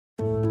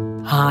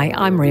Hi,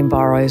 I'm Reem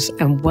Burrows,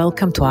 and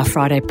welcome to our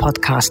Friday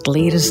podcast,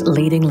 Leaders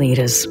Leading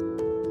Leaders.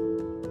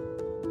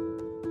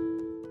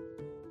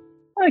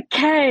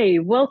 Okay,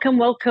 welcome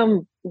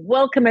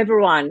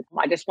everyone.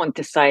 I just want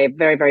to say a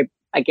very,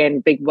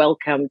 again, big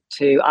welcome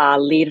to our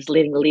Leaders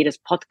Leading Leaders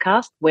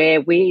podcast, where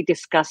we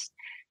discuss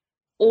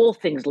all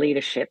things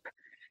leadership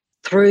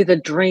through the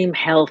Dream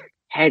Health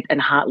Head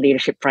and Heart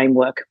Leadership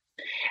Framework.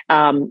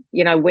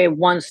 Where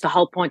once the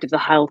whole point of the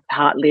Health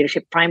Heart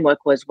Leadership Framework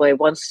was where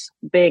once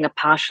being a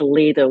partial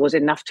leader was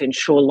enough to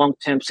ensure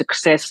long-term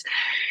success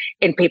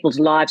in people's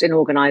lives and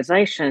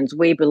organizations,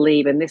 we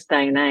believe in this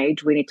day and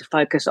age, we need to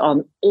focus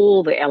on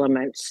all the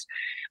elements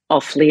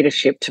of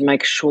leadership to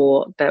make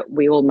sure that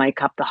we all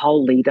make up the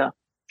whole leader.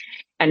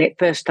 And it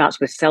first starts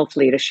with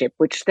self-leadership,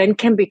 which then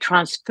can be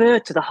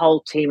transferred to the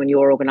whole team in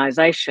your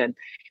organization.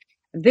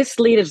 This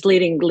Leaders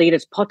Leading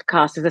Leaders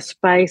podcast is a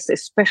space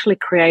especially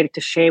created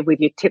to share with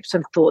you tips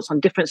and thoughts on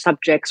different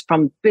subjects,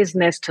 from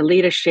business to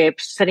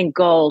leadership, setting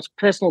goals,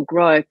 personal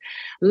growth,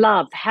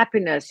 love,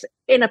 happiness,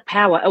 inner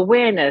power,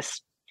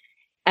 awareness,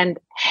 and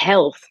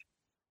health,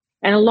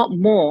 and a lot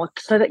more,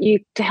 so that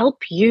to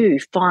help you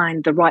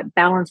find the right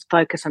balance,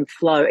 focus, and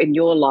flow in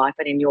your life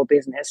and in your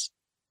business.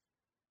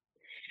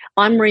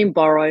 I'm Reem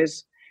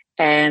Burrows,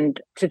 and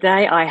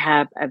today I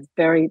have a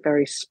very,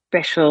 very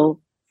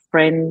special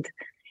friend.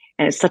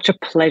 And it's such a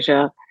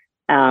pleasure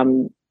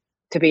to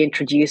be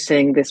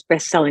introducing this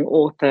best-selling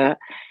author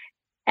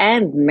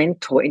and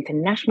mentor,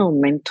 international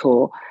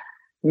mentor,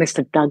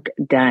 Mr. Doug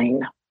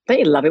Dane. Don't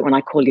you love it when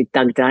I call you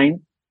Doug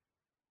Dane?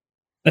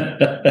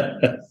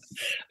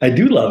 I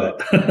do love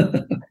it.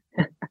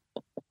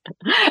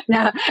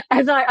 Now,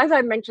 as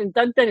I mentioned,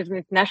 Doug Dane is an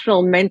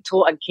international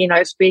mentor and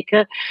keynote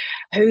speaker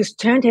who's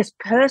turned his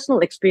personal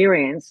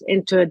experience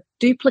into a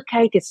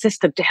duplicated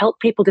system to help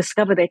people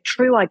discover their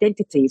true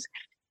identities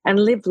and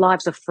live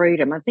lives of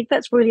freedom. I think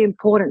that's really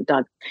important,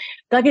 Doug.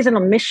 Doug is on a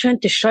mission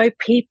to show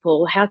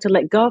people how to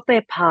let go of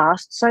their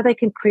past so they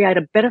can create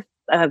a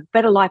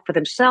better life for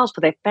themselves, for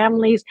their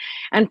families,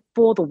 and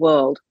for the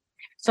world.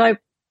 So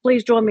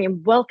please join me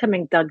in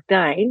welcoming Doug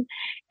Dane.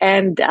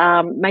 And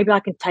maybe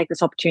I can take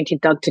this opportunity,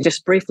 Doug, to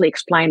just briefly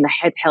explain the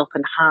Head, Health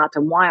and Heart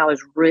and why I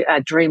was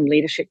Dream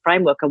Leadership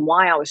Framework and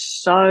why I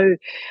was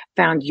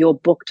found your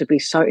book to be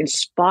so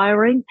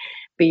inspiring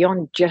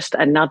beyond just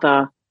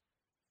another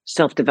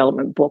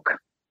self-development book.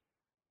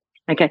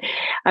 Okay.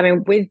 I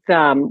mean, with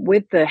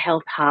the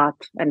Health,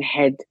 Heart and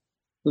Head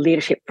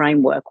Leadership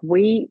Framework,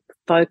 we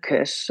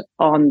focus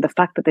on the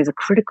fact that there's a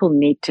critical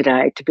need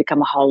today to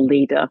become a whole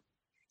leader,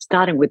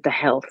 starting with the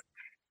health.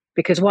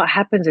 Because what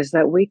happens is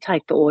that we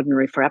take the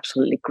ordinary for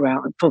absolute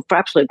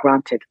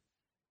granted.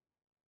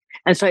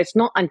 And so it's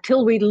not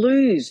until we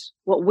lose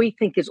what we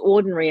think is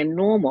ordinary and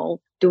normal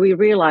do we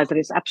realize that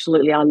it's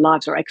absolutely, our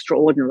lives are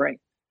extraordinary.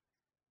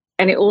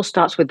 And it all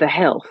starts with the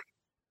health.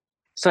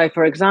 So,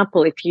 for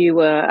example,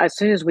 as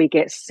soon as we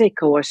get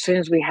sick, or as soon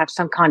as we have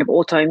some kind of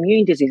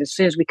autoimmune disease, as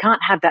soon as we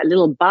can't have that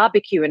little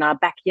barbecue in our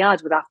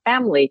backyards with our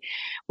family,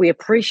 we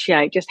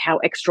appreciate just how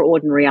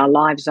extraordinary our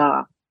lives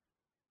are.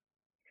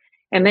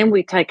 And then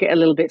we take it a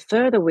little bit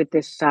further with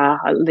this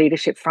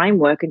leadership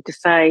framework and to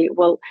say,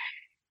 well,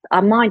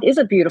 our mind is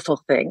a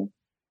beautiful thing.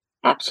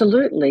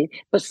 Absolutely.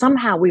 But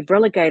somehow we've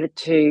relegated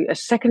to a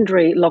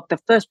secondary, the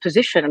first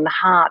position, and the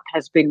heart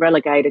has been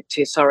relegated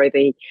to,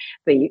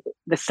 the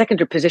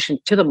secondary position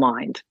to the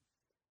mind.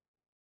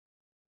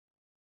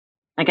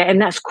 Okay.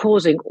 And that's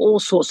causing all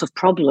sorts of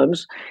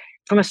problems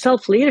from a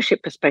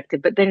self-leadership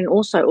perspective, but then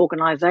also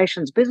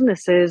organizations,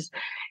 businesses,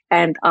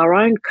 and our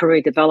own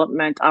career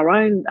development, our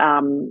own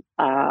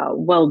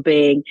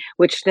well-being,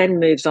 which then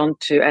moves on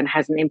to and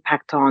has an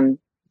impact on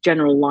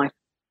general life,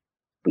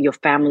 your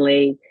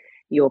family,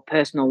 your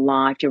personal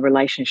life, your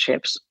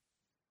relationships.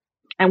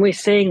 And we're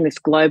seeing this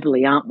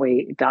globally, aren't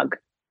we, Doug?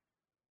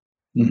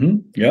 Mm-hmm.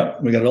 Yeah,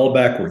 we got it all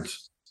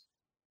backwards.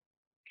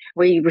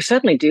 We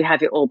certainly do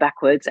have it all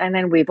backwards. And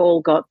then we've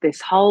all got this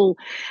whole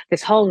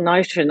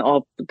notion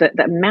of the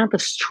amount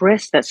of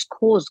stress that's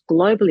caused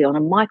globally on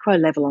a micro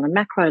level, on a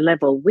macro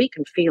level. We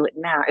can feel it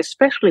now,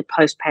 especially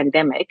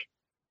post-pandemic.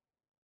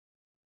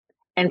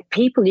 And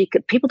people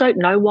don't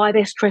know why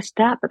they're stressed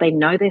out, but they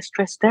know they're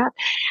stressed out.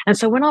 And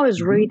so when I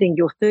was reading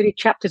your 30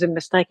 chapters in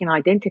Mistaken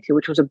Identity,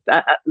 which was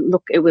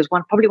it was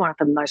probably one of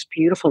the most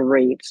beautiful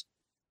reads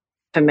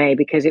for me,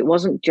 because it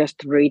wasn't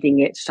just reading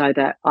it so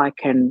that I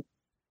can,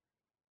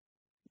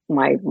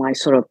 my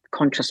sort of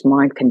conscious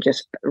mind can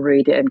just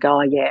read it and go,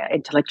 oh yeah,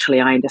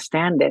 intellectually I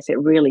understand this. It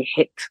really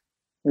hit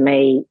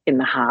me in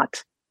the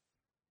heart.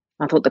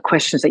 I thought the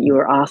questions that you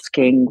were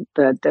asking,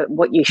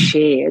 what you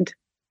shared,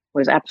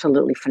 was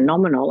absolutely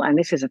phenomenal. And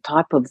this is a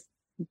type of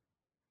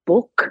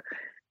book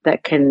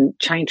that can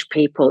change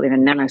people in a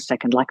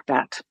nanosecond like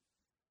that.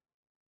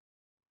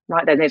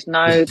 Right? It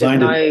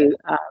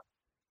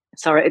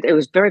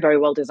was very, very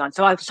well designed.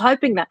 So I was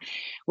hoping that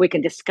we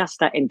can discuss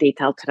that in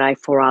detail today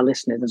for our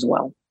listeners as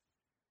well.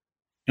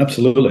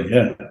 Absolutely.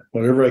 Yeah.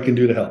 Whatever I can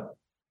do to help.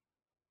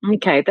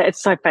 Okay,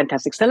 that's so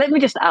fantastic. So let me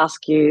just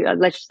ask you,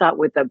 let's start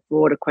with the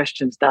broader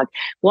questions, Doug.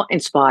 What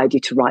inspired you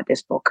to write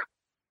this book?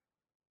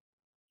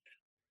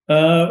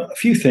 A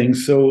few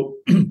things. So,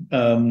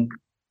 um,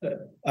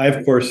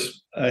 of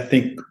course, I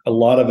think a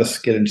lot of us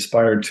get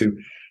inspired to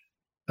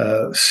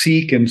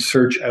seek and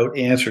search out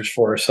answers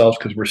for ourselves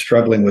because we're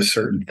struggling with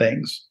certain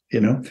things.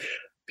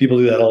 People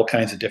do that all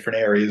kinds of different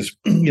areas.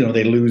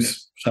 They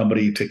lose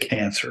somebody to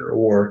cancer,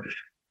 or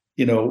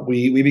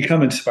we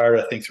become inspired,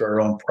 I think, through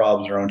our own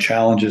problems, our own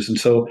challenges, and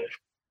so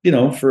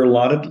for a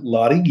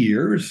lot of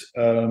years,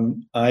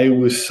 I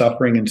was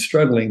suffering and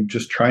struggling,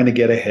 just trying to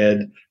get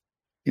ahead,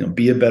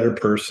 be a better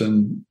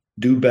person,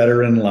 do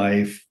better in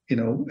life,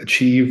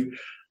 achieve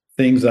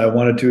things I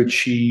wanted to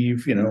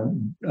achieve,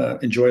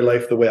 enjoy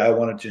life the way I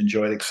wanted to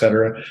enjoy it, et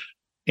cetera.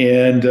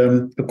 And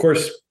of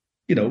course,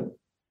 you know,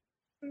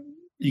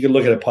 you can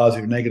look at it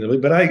positively, negatively,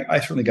 but I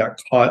certainly got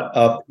caught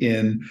up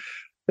in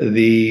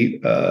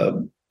the,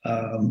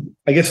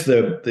 I guess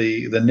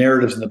the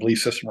narratives and the belief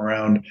system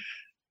around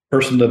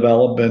personal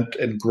development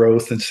and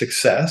growth and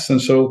success. And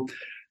so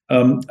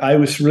I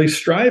was really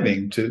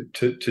striving to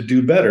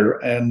do better,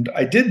 and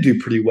I did do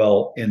pretty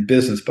well in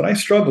business, but I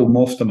struggled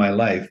most of my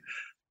life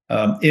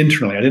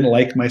internally. I didn't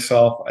like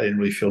myself. I didn't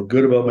really feel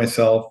good about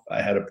myself.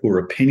 I had a poor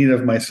opinion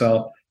of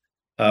myself.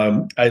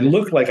 I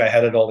looked like I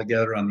had it all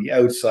together on the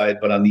outside,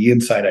 but on the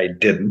inside, I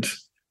didn't.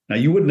 Now,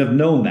 you wouldn't have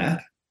known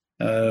that.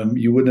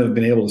 You wouldn't have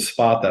been able to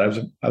spot that.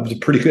 I was a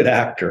pretty good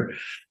actor.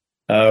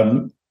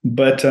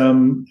 But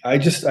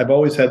I've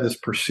always had this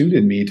pursuit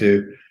in me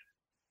to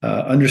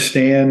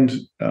understand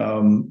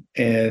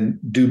and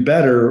do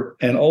better,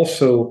 and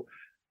also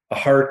a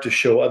heart to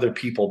show other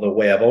people the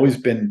way. I've always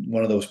been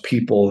one of those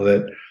people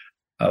that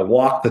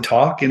walk the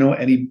talk.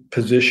 Any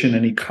position,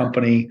 any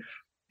company,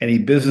 any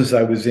business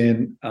I was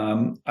in,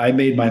 I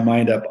made my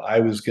mind up I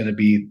was going to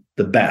be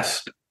the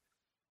best.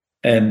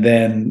 And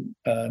then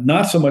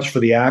not so much for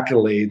the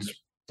accolades,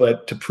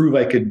 but to prove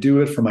I could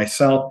do it for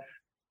myself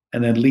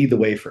and then lead the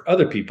way for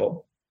other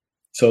people.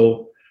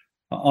 So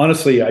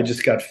honestly, I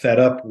just got fed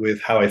up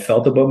with how I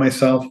felt about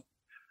myself.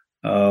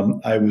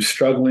 I was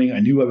struggling. I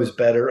knew I was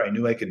better. I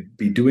knew I could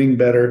be doing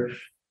better.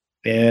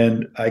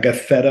 And I got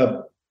fed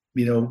up,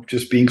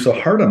 just being so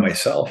hard on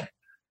myself,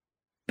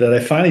 that I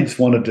finally just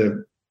wanted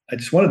to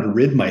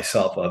rid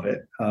myself of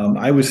it.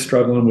 I was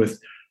struggling with,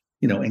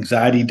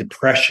 anxiety,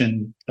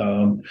 depression.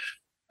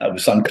 I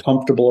was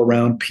uncomfortable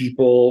around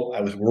people.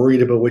 I was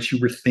worried about what you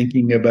were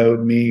thinking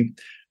about me.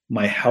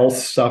 My health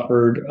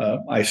suffered.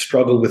 I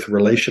struggled with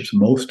relationships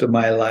most of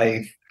my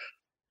life.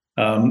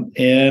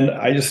 And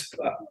I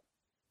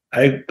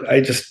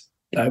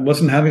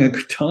wasn't having a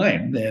good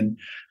time, and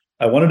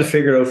I wanted to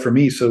figure it out for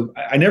me. So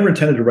I never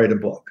intended to write a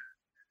book.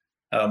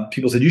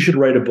 People said, you should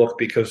write a book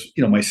because,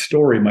 my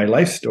story, my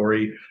life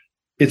story,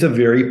 is a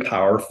very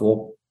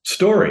powerful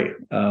story.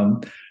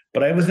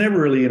 But I was never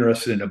really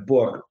interested in a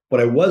book. What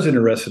I was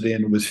interested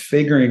in was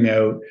figuring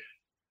out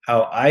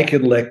how I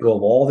could let go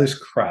of all this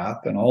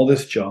crap and all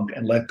this junk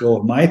and let go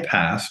of my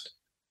past,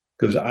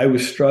 because I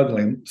was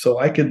struggling, so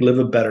I could live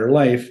a better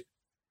life,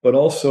 but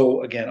also,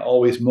 again,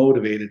 always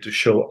motivated to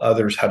show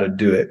others how to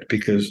do it.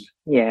 Because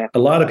a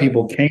lot of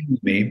people came to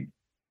me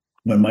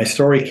when my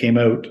story came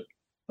out.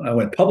 I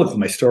went public with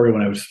my story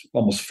when I was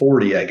almost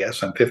 40, I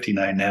guess. I'm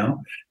 59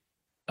 now.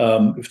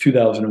 It was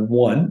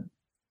 2001.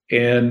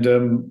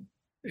 And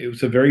it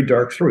was a very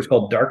dark story. It was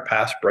called Dark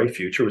Past, Bright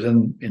Future. It was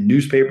in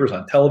newspapers,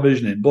 on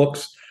television, in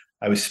books.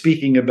 I was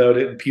speaking about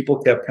it, and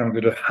people kept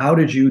coming to, how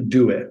did you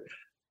do it?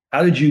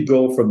 How did you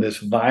go from this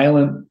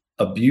violent,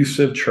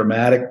 abusive,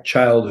 traumatic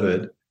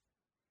childhood,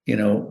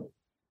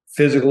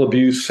 physical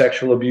abuse,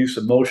 sexual abuse,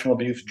 emotional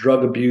abuse,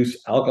 drug abuse,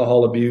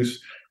 alcohol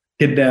abuse,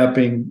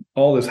 kidnapping,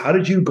 all this? How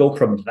did you go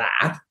from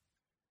that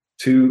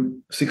to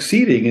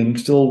succeeding and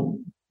still,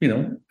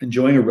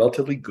 enjoying a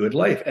relatively good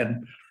life?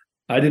 And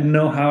I didn't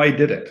know how I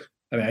did it.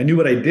 I mean, I knew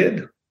what I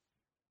did,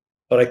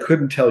 but I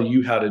couldn't tell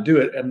you how to do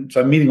it. And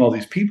so I'm meeting all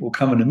these people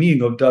coming to me and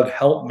go, Doug,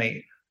 help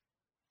me.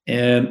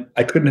 And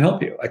I couldn't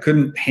help you. I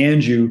couldn't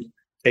hand you,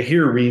 hey,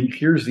 here, Reem,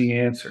 here's the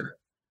answer.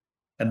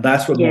 And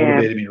that's what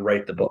motivated me to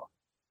write the book.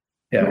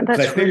 Yeah, because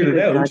I figured it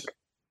out. Doug.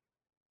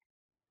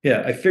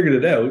 Yeah, I figured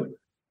it out.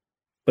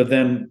 But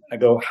then I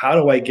go,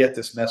 how do I get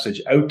this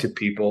message out to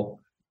people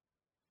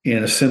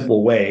in a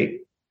simple way,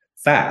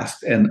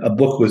 fast? And a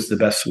book was the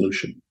best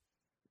solution.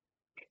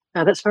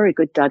 No, that's very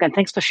good, Doug. And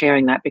thanks for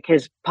sharing that,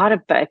 because part of,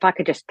 if I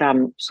could just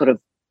sort of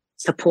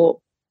support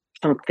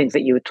some of the things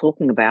that you were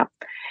talking about,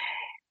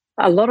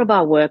 a lot of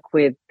our work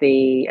with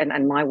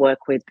and my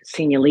work with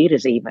senior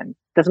leaders, even,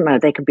 doesn't matter.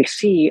 They can be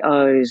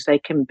CEOs, they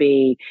can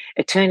be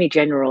attorney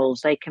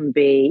generals, they can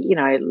be,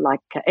 like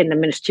in the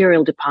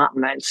ministerial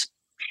departments,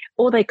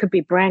 or they could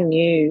be brand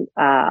new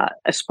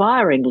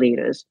aspiring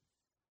leaders.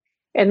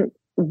 And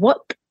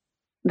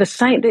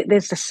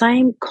there's the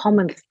same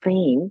common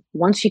theme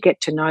once you get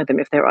to know them,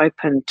 if they're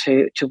open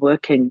to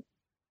working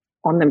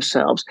on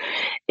themselves,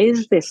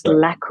 is this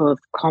lack of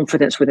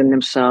confidence within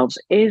themselves,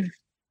 is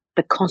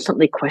the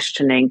constantly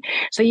questioning.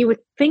 So you would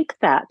think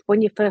that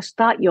when you first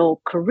start your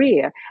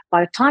career,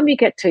 by the time you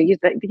get to,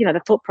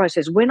 the thought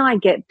process, when I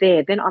get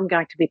there, then I'm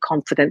going to be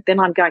confident, then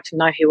I'm going to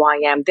know who I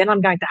am, then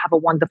I'm going to have a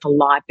wonderful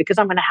life because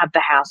I'm going to have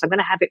the house, I'm going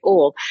to have it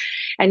all.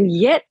 And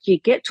yet you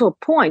get to a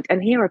point,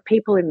 and here are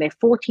people in their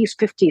 40s,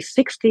 50s,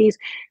 60s,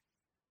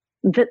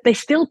 that they're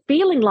still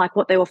feeling like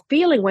what they were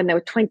feeling when they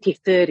were 20,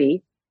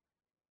 30.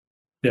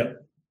 Yeah.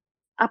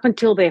 Up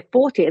until they're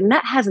 40. And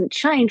that hasn't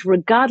changed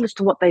regardless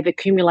to what they've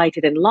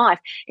accumulated in life.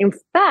 In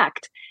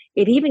fact,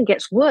 it even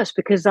gets worse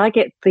because I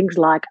get things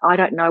like, I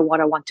don't know what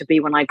I want to be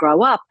when I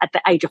grow up at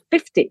the age of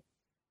 50.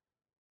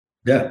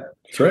 Yeah,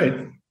 that's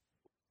right.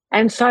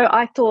 And so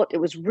I thought it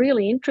was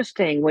really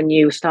interesting when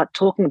you start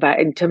talking about,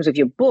 in terms of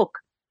your book,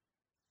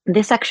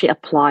 this actually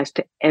applies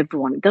to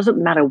everyone. It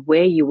doesn't matter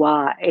where you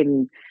are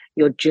in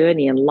your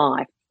journey in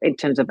life, in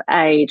terms of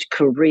age,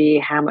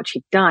 career, how much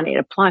you've done. It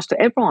applies to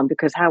everyone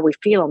because how we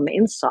feel on the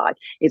inside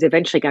is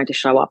eventually going to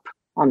show up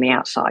on the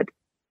outside.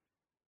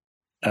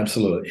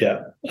 Absolutely.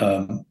 Yeah.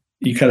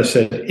 You kind of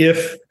said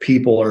if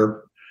people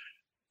are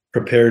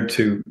prepared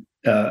to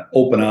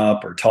open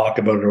up or talk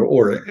about it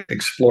or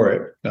explore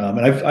it. And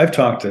I've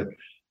talked to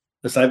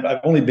this. I've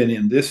only been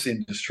in this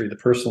industry, the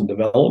personal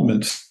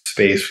development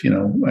space.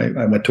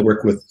 I went to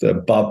work with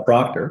Bob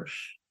Proctor,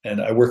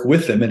 and I worked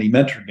with him, and he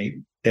mentored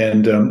me,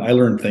 and I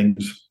learned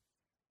things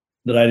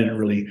that I didn't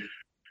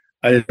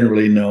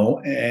really know.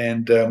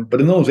 And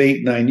but in those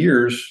 8-9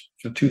 years,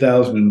 so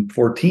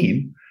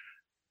 2014,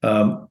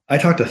 I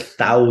talked to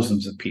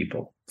thousands of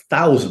people,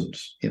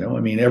 thousands.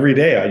 Every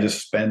day I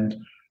just spend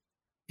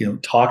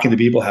talking to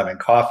people, having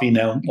coffee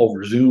now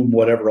over Zoom,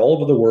 whatever, all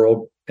over the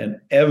world. And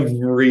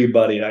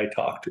everybody I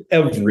talked to,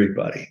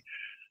 everybody,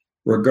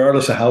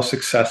 regardless of how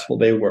successful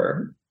they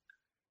were,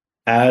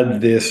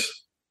 had this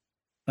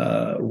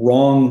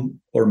wrong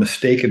or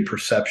mistaken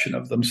perception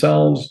of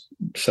themselves,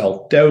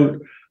 self-doubt,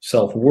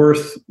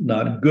 self-worth,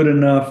 not good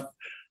enough,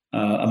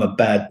 I'm a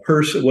bad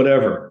person,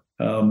 whatever.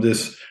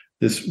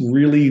 This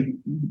really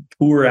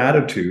poor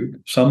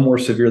attitude, some more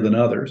severe than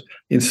others,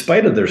 in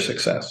spite of their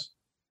success.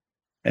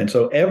 And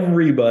so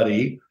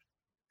everybody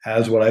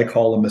has what I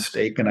call a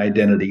mistaken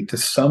identity to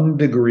some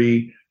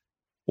degree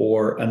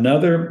or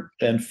another.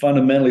 And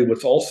fundamentally,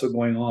 what's also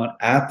going on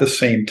at the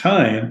same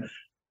time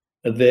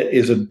that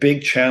is a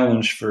big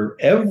challenge for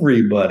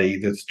everybody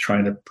that's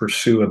trying to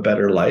pursue a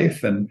better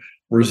life and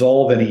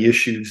resolve any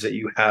issues that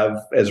you have,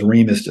 as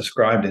Reem has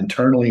described,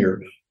 internally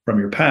or from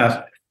your past,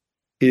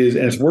 and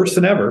it's worse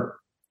than ever.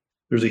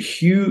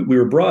 We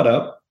were brought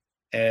up,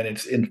 and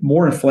it's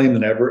more inflamed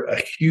than ever, a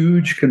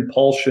huge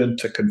compulsion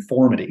to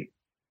conformity.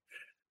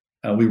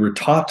 We were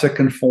taught to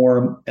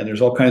conform, and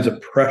there's all kinds of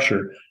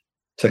pressure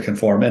to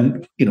conform.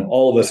 And,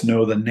 all of us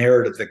know the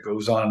narrative that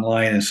goes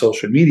online and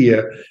social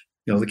media,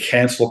 the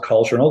cancel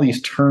culture and all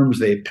these terms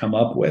they've come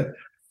up with.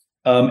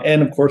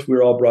 And of course, we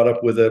were all brought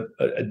up with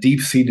a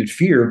deep-seated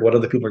fear of what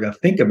other people are going to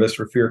think of us,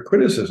 or fear of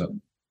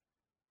criticism.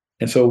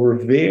 And so we're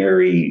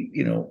very,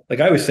 like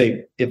I always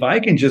say, if I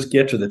can just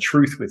get to the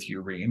truth with you,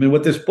 Reem, and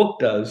what this book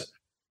does,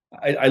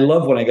 I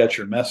love when I got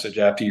your message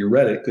after you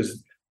read it,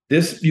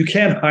 because you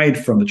can't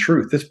hide from the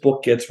truth. This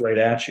book gets right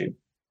at you.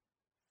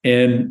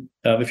 And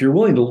if you're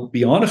willing to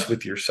be honest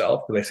with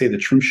yourself, because I say the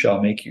truth shall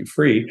make you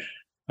free,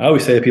 I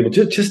always say to people,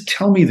 just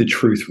tell me the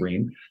truth,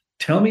 Reem.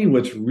 Tell me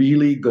what's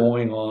really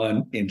going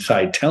on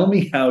inside. Tell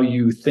me how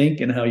you think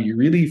and how you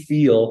really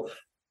feel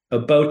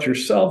about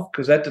yourself,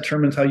 because that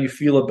determines how you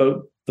feel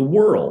about the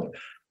world.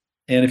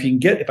 And if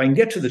I can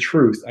get to the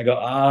truth, I go,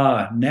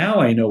 now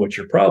I know what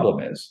your problem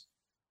is.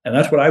 And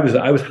that's what I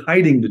was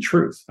hiding the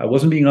truth. I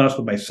wasn't being honest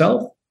with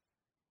myself.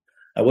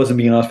 I wasn't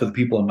being honest with the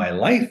people in my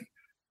life.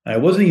 I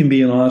wasn't even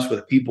being honest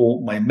with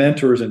people, my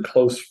mentors and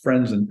close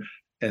friends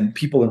and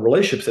people in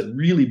relationships that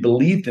really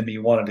believed in me,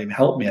 wanted to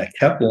help me. I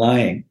kept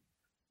lying.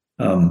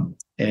 And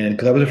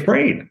because I was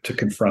afraid to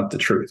confront the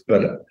truth.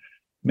 But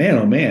man,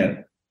 oh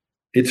man,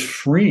 it's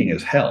freeing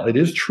as hell. It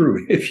is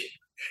true. If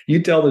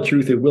you tell the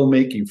truth, it will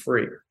make you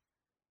free.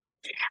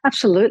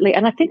 Absolutely.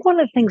 And I think one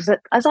of the things that,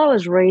 as I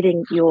was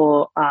reading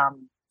your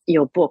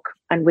book,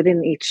 and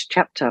within each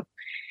chapter,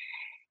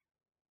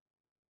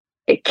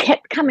 it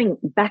kept coming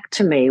back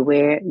to me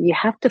where you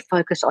have to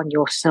focus on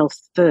yourself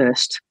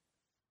first.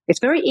 It's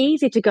very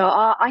easy to go,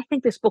 I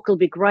think this book will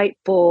be great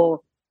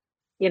for,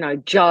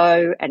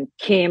 Joe and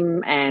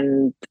Kim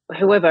and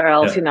whoever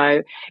else,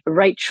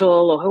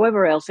 Rachel or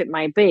whoever else it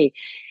may be.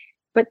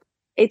 But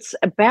it's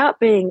about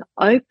being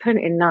open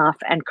enough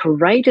and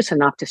courageous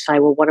enough to say,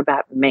 well, what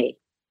about me?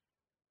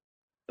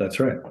 That's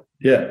right.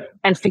 Yeah.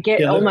 And forget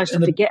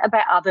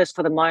about others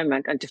for the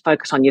moment and to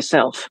focus on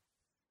yourself.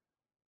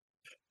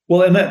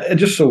 Well, and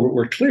just so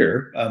we're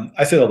clear,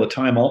 I say all the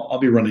time, I'll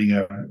be running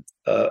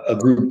a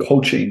group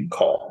coaching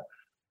call,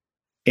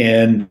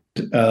 and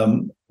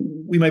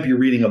we might be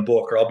reading a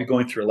book, or I'll be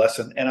going through a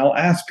lesson, and I'll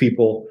ask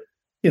people,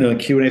 in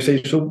Q&A,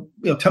 say, so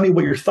tell me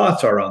what your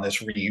thoughts are on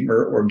this, Reem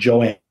or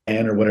Joanne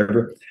or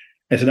whatever.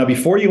 And so now,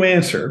 before you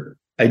answer,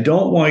 I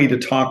don't want you to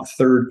talk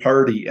third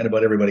party and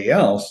about everybody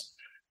else.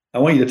 I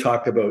want you to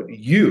talk about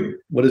you.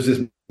 What does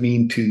this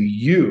mean to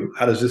you?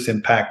 How does this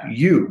impact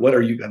you?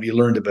 Have you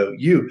learned about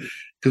you?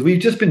 Because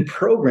we've just been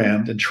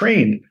programmed and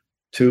trained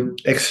to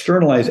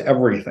externalize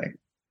everything,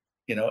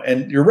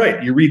 and you're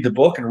right. You read the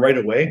book and right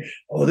away,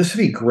 oh, this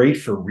would be great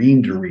for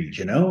Reem to read,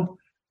 and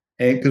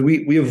because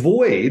we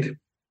avoid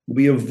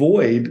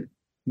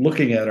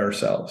looking at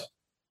ourselves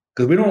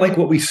because we don't like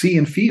what we see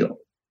and feel.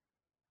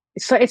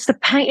 So it's the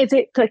pain. Is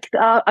it like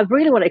I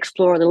really want to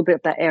explore a little bit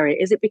of that area?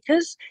 Is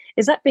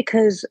that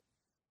because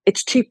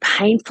it's too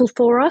painful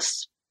for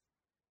us?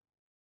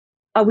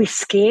 Are we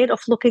scared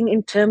of looking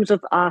in terms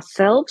of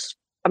ourselves?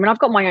 I mean, I've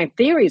got my own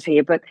theories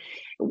here, but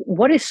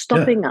what is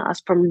stopping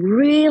us from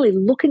really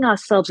looking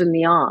ourselves in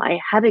the eye,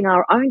 having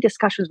our own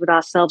discussions with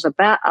ourselves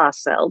about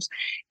ourselves,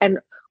 and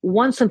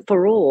once and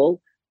for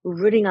all,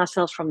 ridding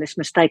ourselves from this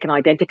mistaken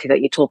identity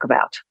that you talk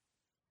about?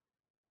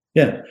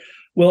 Yeah.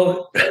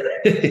 Well,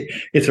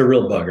 it's a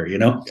real bugger,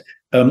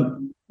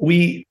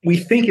 we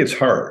think it's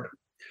hard.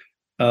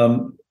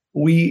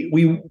 We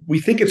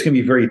think it's going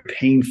to be very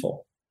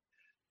painful.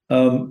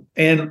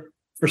 And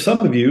for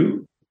some of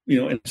you,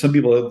 and some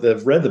people that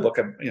have read the book,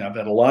 I've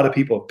had a lot of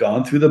people have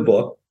gone through the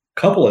book a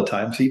couple of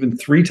times, even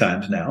 3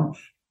 times now,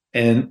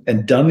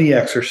 and done the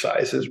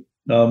exercises.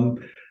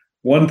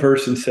 One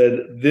person said,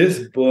 this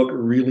book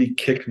really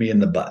kicked me in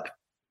the butt.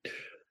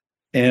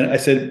 And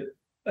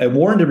I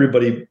warned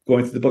everybody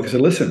going through the book. I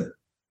said, listen,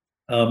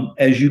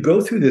 as you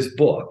go through this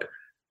book,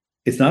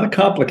 it's not a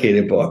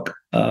complicated book.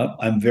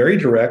 I'm very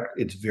direct.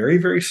 It's very,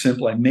 very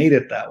simple. I made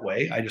it that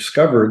way. I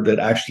discovered that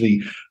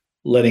actually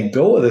letting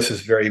go of this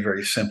is very,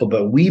 very simple,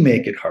 but we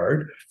make it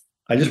hard.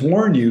 I just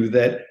warn you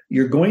that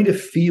you're going to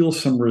feel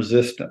some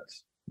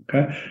resistance.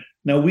 Okay.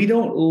 Now, we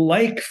don't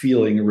like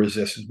feeling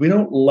resistance. We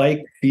don't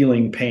like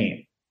feeling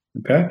pain.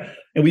 Okay.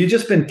 And we've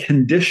just been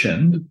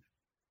conditioned,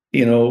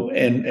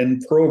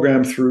 and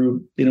programmed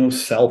through,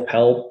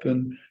 self-help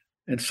and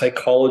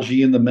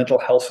psychology and the mental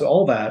health,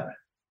 all that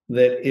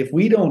if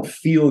we don't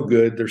feel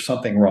good, there's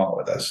something wrong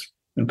with us.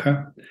 Okay.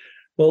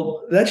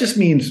 Well, that just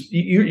means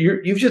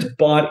you've just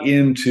bought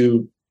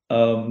into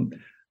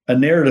a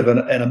narrative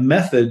and a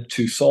method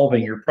to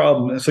solving your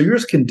problem. And so you're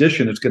just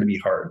conditioned it's going to be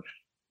hard.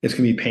 It's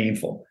going to be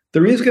painful.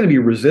 There is going to be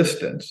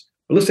resistance.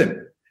 But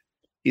listen,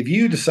 if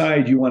you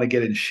decide you want to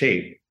get in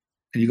shape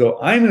and you go,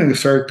 I'm going to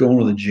start going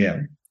to the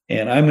gym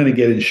and I'm going to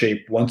get in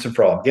shape once and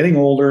for all. I'm getting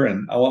older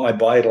and I want my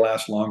body to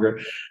last longer.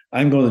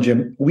 I'm going to the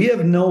gym. We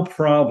have no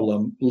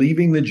problem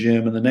leaving the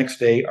gym and the next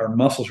day our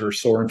muscles are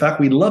sore. In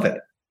fact, we love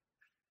it.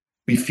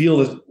 We feel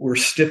that we're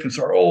stiff and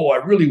sore. Oh, I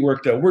really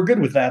worked out. We're good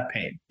with that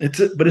pain.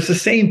 But it's the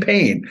same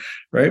pain,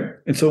 right?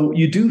 And so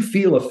you do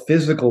feel a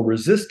physical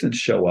resistance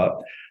show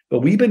up, but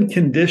we've been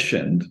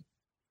conditioned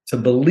to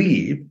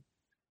believe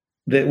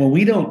that when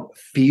we don't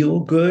feel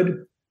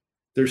good,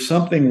 there's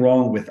something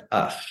wrong with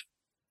us.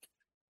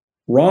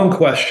 Wrong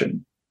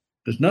question.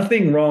 There's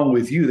nothing wrong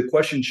with you. The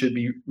question should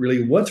be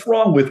really, what's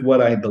wrong with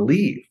what I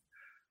believe?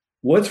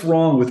 What's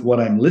wrong with what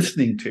I'm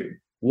listening to?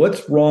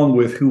 What's wrong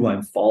with who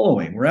I'm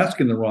following? We're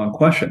asking the wrong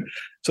question.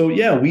 So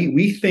yeah,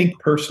 we think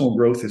personal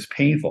growth is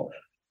painful.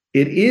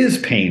 It is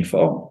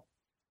painful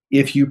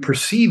if you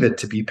perceive it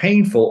to be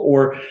painful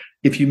or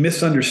if you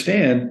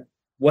misunderstand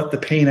what the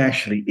pain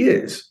actually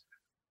is.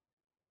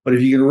 But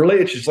if you can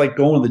relate, it's just like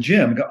going to the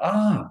gym and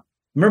go,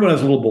 remember when I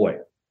was a little boy,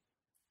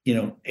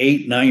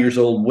 8, 9 years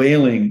old,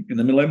 wailing in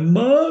the middle, like,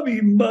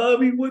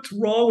 mommy, what's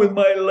wrong with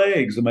my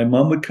legs? And my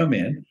mom would come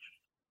in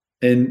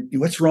and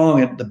what's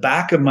wrong at the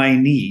back of my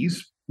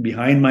knees,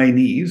 behind my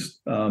knees,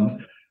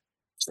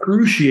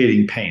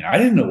 excruciating pain. I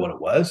didn't know what it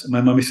was. And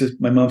my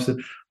mom said,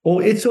 oh,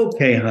 it's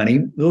okay, honey.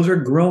 Those are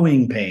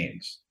growing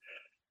pains.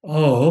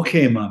 Oh,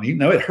 okay, mommy.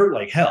 Now it hurt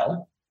like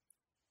hell,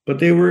 but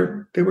they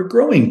were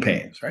growing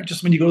pains, right?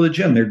 Just when you go to the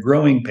gym, they're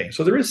growing pains.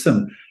 So there is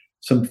some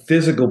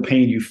physical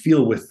pain you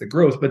feel with the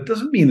growth, but it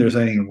doesn't mean there's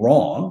anything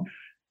wrong.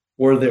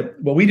 Or that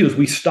what we do is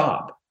we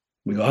stop.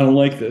 We go, I don't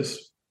like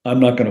this. I'm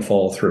not going to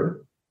follow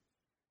through.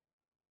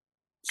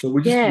 So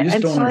we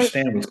just don't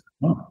understand what's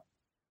going on.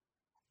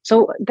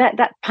 So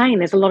that pain,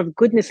 there's a lot of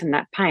goodness in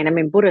that pain. I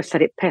mean, Buddha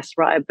said it best,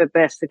 right? The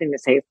best thing to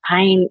say,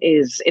 pain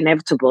is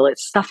inevitable.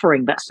 It's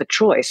suffering. That's the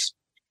choice.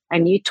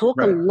 And you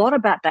talk a lot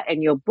about that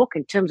in your book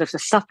in terms of the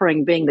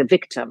suffering being the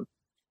victim.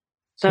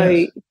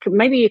 So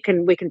maybe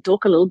we can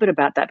talk a little bit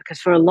about that, because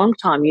for a long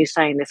time you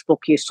say in this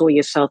book you saw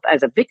yourself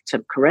as a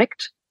victim,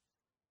 correct?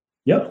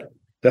 Yep,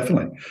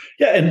 definitely.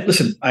 Yeah, and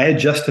listen, I had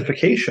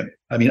justification.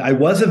 I mean, I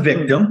was a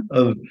victim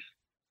of.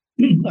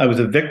 I was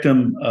a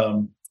victim.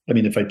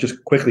 If I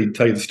just quickly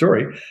tell you the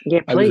story,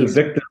 I was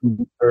a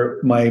victim.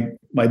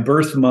 My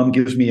birth mom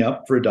gives me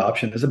up for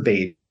adoption as a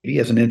baby,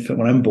 as an infant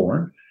when I'm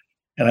born,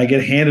 and I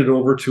get handed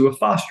over to a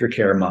foster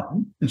care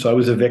mom, and so I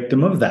was a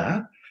victim of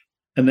that.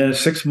 And then at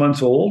 6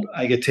 months old,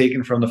 I get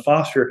taken from the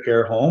foster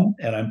care home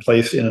and I'm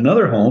placed in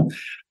another home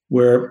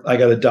where I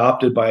got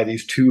adopted by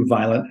these 2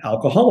 violent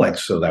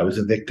alcoholics. So that was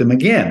a victim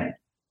again,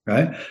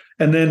 right?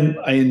 And then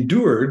I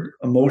endured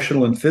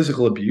emotional and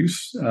physical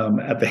abuse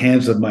at the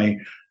hands of my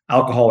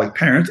alcoholic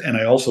parents. And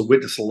I also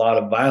witnessed a lot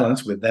of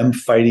violence with them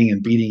fighting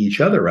and beating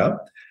each other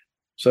up.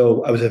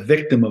 So I was a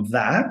victim of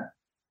that.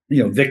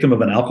 victim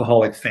of an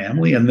alcoholic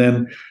family. And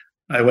then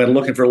I went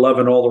looking for love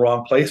in all the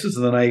wrong places.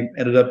 And then I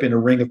ended up in a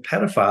ring of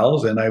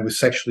pedophiles, and I was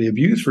sexually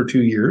abused for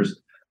 2 years.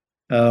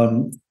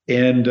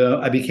 And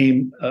I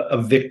became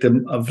a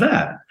victim of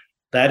that.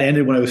 That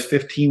ended when I was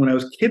 15, when I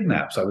was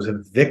kidnapped. So I was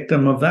a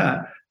victim of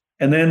that.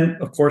 And then,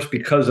 of course,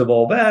 because of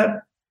all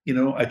that,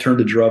 I turned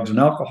to drugs and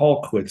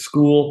alcohol, quit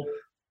school,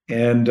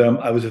 and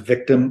I was a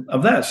victim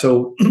of that.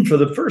 So for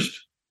the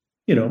first,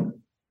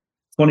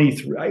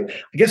 23, I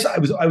guess I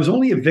was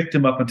only a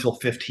victim up until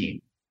 15.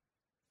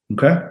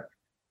 Okay.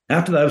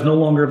 After that, I was no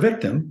longer a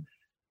victim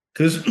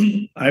because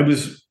there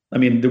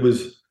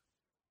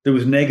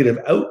was negative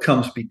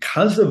outcomes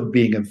because of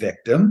being a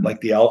victim,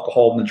 like the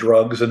alcohol and the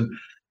drugs, and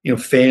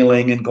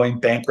failing and going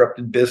bankrupt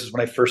in business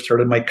when I first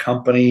started my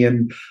company,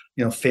 and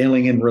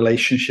failing in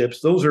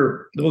relationships. Those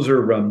are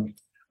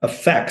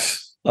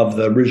effects of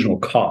the original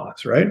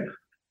cause, right?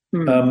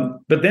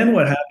 But then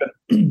what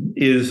happened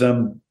is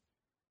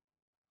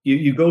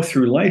you go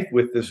through life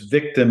with this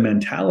victim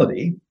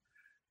mentality,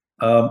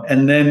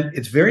 and then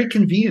it's very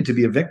convenient to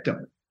be a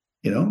victim,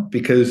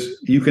 because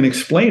you can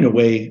explain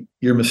away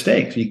your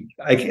mistakes.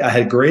 I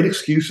had great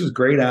excuses,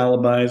 great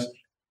alibis.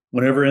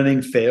 Whenever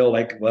anything failed,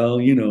 like,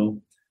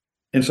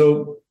 and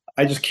so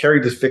I just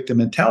carried this victim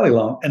mentality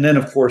along. And then,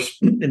 of course,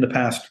 in the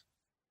past,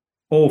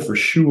 for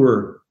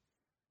sure,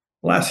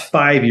 last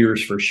 5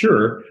 years for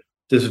sure,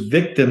 this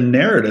victim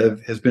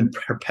narrative has been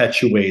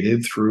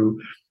perpetuated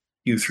through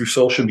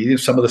social media,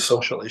 some of the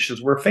social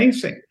issues we're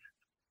facing.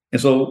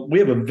 And so we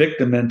have a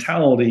victim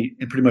mentality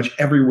in pretty much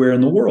everywhere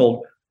in the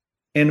world.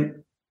 And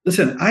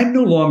listen, I'm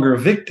no longer a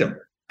victim.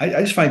 I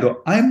just find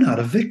I'm not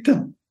a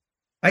victim.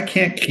 I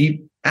can't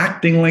keep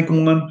acting like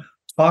one,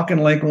 talking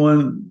like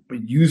one,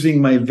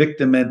 using my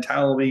victim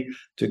mentality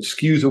to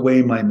excuse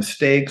away my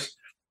mistakes.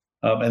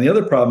 And the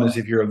other problem is,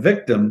 if you're a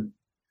victim,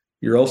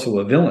 you're also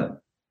a villain.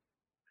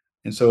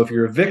 And so if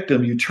you're a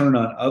victim, you turn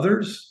on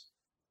others,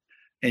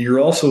 and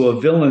you're also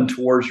a villain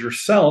towards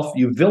yourself.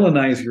 You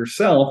villainize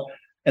yourself,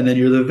 and then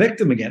you're the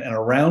victim again. And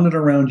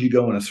around you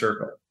go in a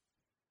circle.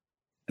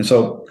 And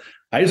so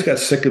I just got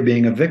sick of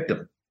being a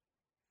victim.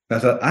 I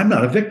thought, I'm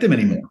not a victim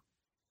anymore.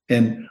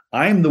 And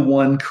I'm the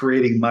one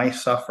creating my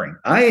suffering.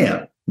 I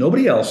am.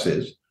 Nobody else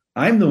is.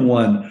 I'm the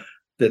one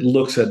that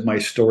looks at my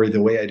story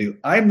the way I do.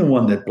 I'm the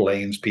one that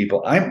blames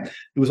people. It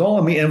was all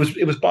on me. And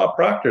it was Bob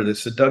Proctor that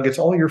said, Doug, it's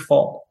all your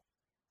fault.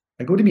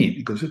 I go, what do you mean?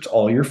 He goes, it's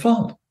all your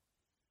fault.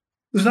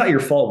 It's not your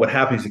fault what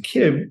happened as a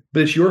kid,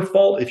 but it's your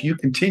fault if you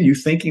continue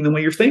thinking the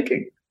way you're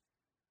thinking.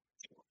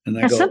 And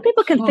now, some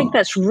people can think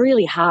that's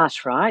really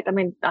harsh, right? I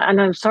mean,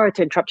 and I'm sorry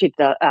to interrupt you,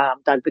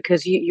 Doug,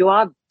 because you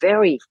are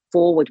very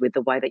forward with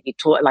the way that you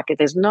talk. Like,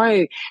 there's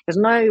no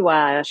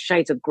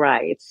shades of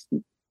grey. It's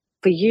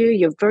for you.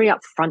 You're very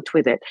upfront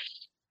with it.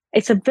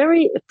 It's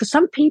for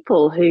some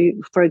people who,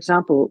 for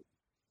example,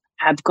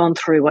 have gone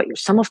through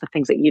some of the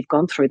things that you've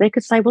gone through. They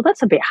could say, well,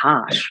 that's a bit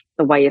harsh.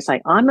 The way you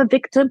say, I'm a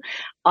victim.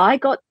 I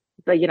got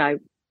I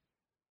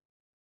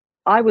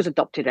was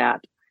adopted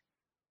out.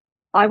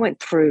 I went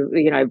through,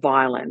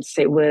 violence.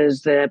 It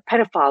was the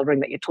pedophile ring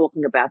that you're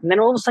talking about. And then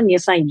all of a sudden you're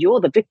saying you're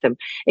the victim.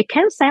 It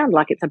can sound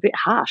like it's a bit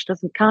harsh,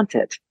 can't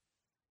it?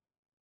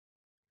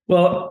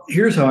 Well,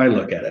 here's how I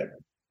look at it.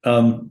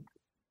 And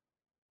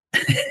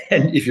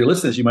if you're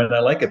listening, you might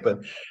not like it, but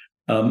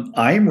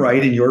I'm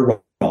right and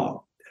you're wrong.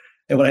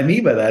 And what I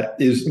mean by that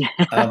is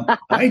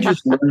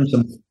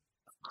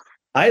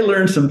I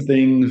learned some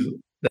things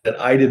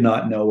that I did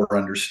not know or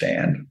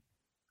understand.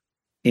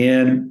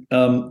 And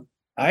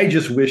I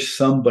just wish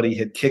somebody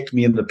had kicked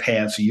me in the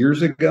pants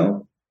years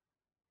ago,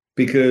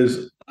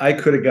 because I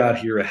could have got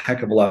here a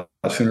heck of a lot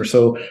sooner.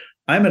 So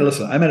I'm at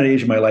an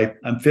age in my life,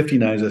 I'm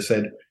 59, as I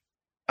said,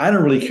 I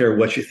don't really care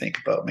what you think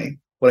about me.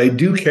 What I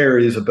do care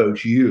is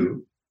about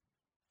you.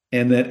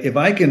 And that if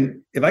I got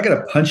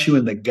to punch you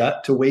in the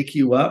gut to wake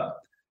you up,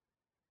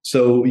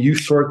 so you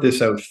sort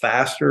this out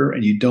faster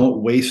and you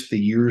don't waste the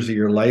years of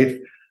your life.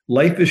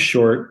 Life is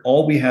short.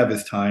 All we have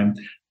is time.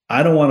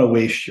 I don't want to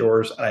waste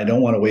yours. And I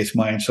don't want to waste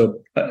mine. So,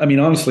 I mean,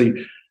 honestly,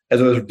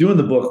 as I was doing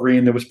the book,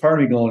 reading, there was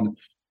part of me going,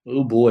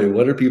 oh boy,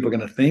 what are people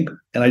going to think?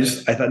 And I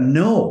thought,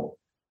 no,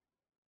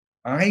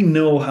 I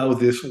know how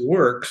this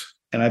works.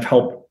 And I've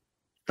helped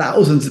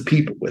thousands of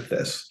people with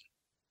this.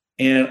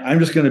 And I'm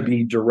just going to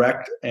be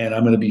direct, and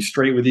I'm going to be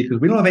straight with you, because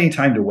we don't have any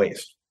time to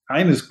waste.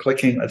 Time is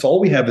clicking. That's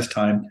all we have is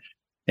time.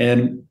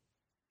 And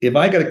if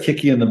I got to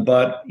kick you in the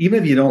butt,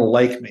 even if you don't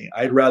like me,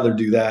 I'd rather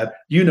do that.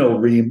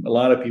 Reem, a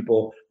lot of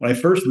people, when I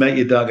first met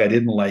you, Doug, I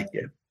didn't like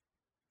you.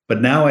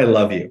 But now I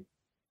love you.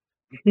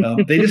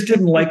 They just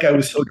didn't like I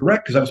was so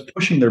direct, because I was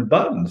pushing their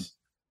buttons.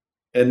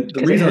 And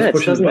the reason I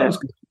was pushing their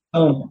buttons,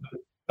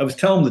 I was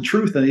telling them the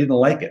truth, and they didn't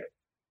like it.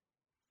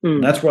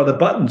 And that's where the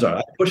buttons are.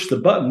 I push the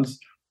buttons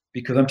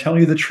because I'm telling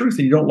you the truth,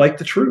 and you don't like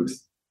the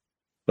truth.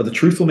 But the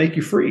truth will make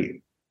you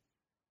free.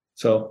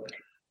 So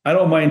I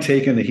don't mind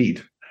taking the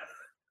heat.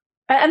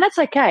 And that's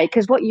okay,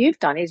 because what you've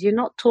done is you're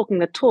not talking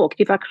the talk,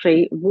 you've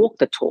actually walked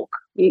the talk.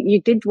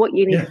 You did what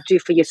you need Yeah. to do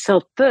for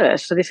yourself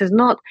first. So this is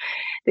not,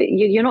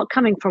 you're not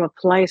coming from a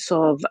place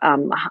of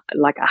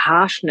like a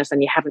harshness,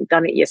 and you haven't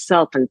done it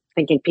yourself and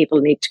thinking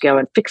people need to go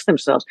and fix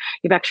themselves.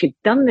 You've actually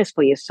done this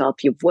for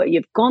yourself.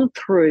 You've gone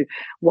through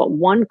what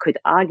one could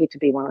argue to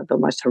be one of the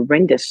most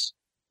horrendous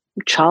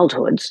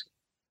childhoods,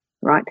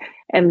 right?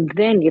 And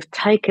then you've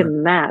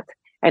taken that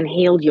and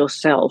healed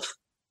yourself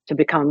to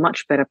become a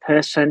much better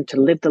person, to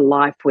live the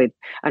life with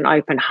an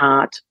open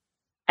heart.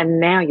 And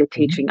now you're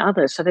teaching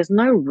others. So there's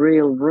no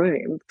real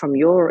room, from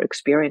your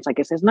experience, I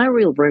guess, there's no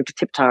real room to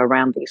tiptoe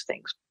around these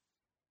things,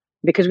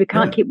 because we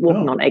can't keep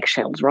walking on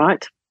eggshells,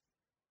 right?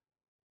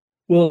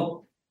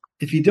 Well,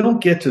 if you don't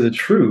get to the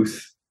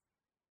truth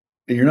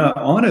and you're not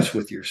honest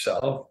with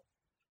yourself,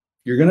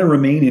 you're going to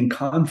remain in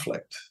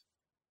conflict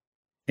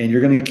and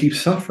you're going to keep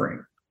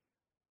suffering.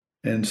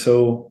 And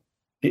so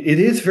it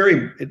is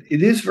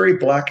very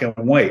black and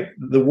white.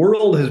 The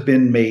world has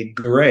been made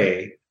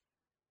gray,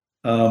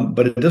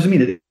 but it doesn't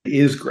mean it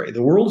is gray.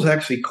 The world is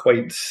actually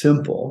quite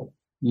simple.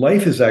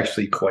 Life is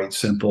actually quite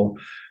simple.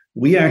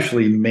 We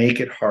actually make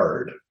it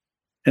hard,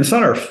 and it's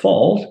not our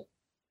fault.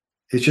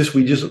 It's just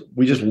we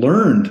just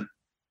learned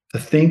to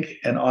think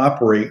and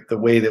operate the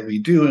way that we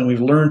do, and we've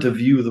learned to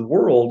view the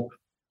world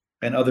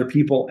and other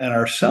people and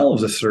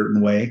ourselves a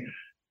certain way.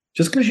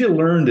 Just because you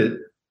learned it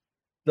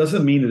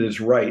doesn't mean it is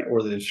right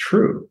or that it's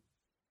true.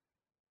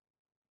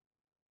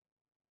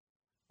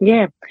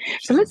 Yeah.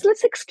 So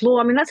let's explore.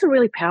 I mean, that's a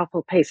really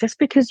powerful piece. Just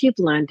because you've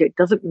learned it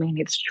doesn't mean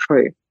it's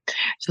true.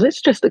 So let's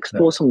just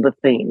explore some of the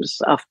themes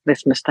of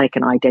this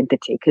mistaken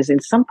identity, because in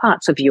some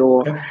parts of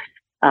your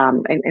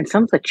in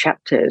some of the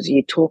chapters,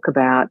 you talk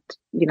about,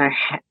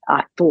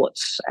 our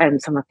thoughts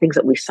and some of the things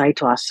that we say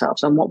to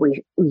ourselves and what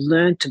we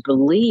learn to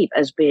believe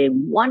as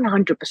being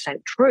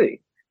 100% true.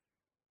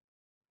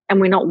 And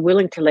we're not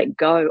willing to let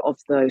go of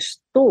those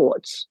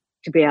thoughts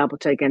to be able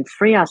to, again,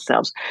 free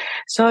ourselves.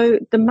 So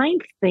the main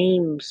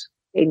themes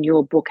in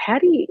your book,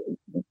 at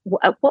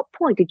what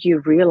point did you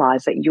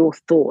realize that your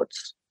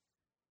thoughts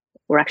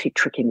were actually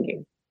tricking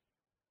you?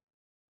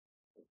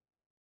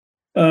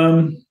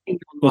 Well,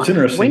 it's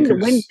interesting. When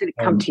did it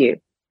come to you?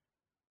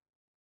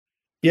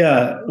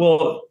 Yeah,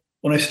 well,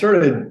 when I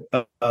started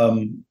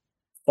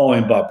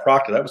following Bob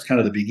Proctor, that was kind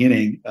of the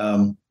beginning.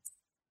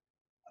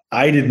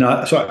 I did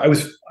not. So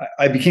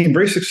I became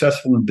very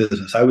successful in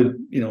business. I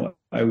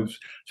was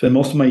spent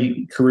most of my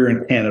career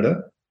in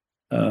Canada,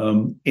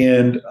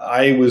 and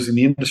I was in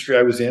the industry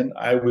I was in.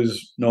 I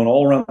was known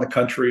all around the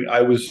country.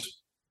 I was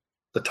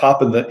the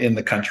top in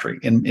the country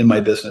in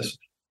my business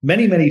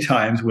many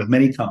times with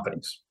many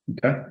companies.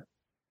 Okay,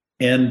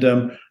 and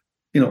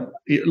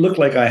it looked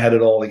like I had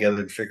it all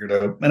together and figured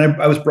out.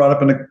 And I was brought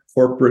up in a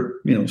corporate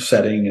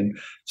setting and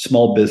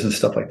small business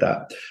stuff like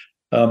that.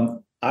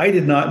 I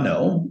did not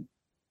know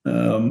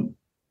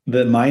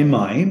that my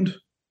mind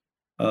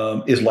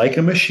is like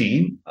a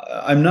machine.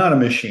 I'm not a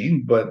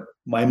machine, but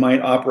my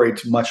mind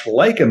operates much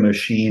like a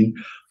machine,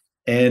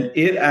 and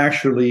it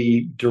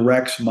actually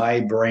directs my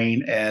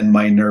brain and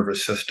my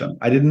nervous system.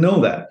 I didn't know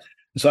that.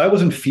 So I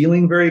wasn't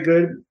feeling very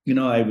good.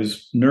 I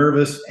was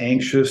nervous,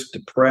 anxious,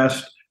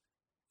 depressed,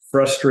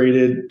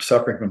 frustrated,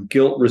 suffering from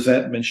guilt,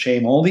 resentment,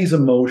 shame, all these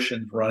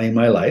emotions running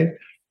my life.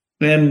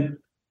 And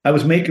I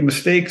was making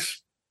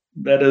mistakes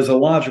that, as a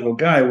logical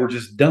guy, were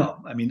just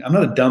dumb. I mean, I'm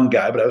not a dumb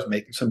guy, but I was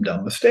making some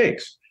dumb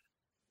mistakes.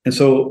 And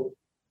so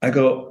I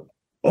go,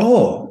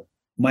 oh,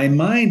 my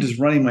mind is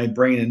running my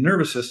brain and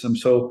nervous system.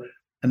 So,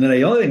 and then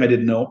the other thing I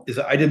didn't know is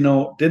I did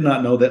not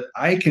know that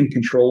I can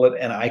control it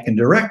and I can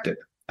direct it.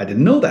 I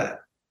didn't know that,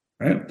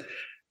 right?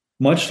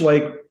 Much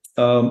like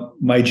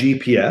my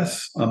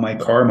GPS on my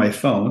car, my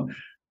phone,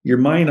 your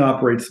mind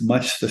operates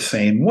much the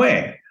same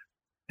way.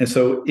 And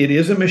so it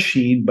is a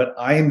machine, but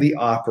I am the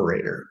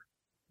operator.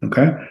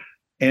 Okay.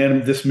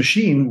 And this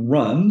machine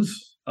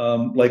runs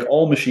like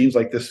all machines,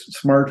 like this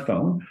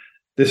smartphone.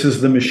 This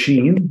is the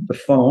machine, the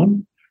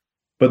phone,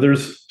 but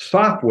there's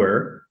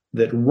software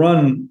that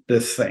run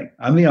this thing.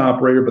 I'm the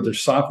operator, but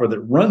there's software that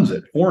runs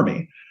it for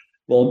me.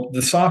 Well,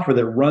 the software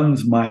that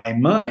runs my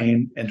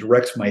mind and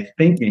directs my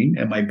thinking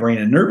and my brain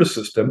and nervous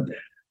system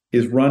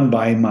is run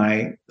by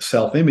my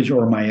self-image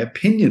or my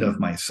opinion of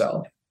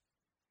myself.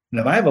 And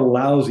if I have a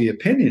lousy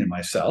opinion of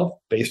myself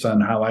based on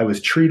how I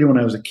was treated when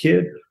I was a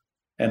kid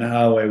and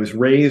how I was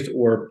raised,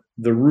 or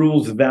the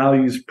rules,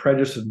 values,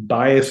 prejudices,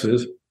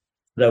 biases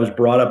that I was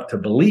brought up to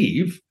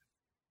believe,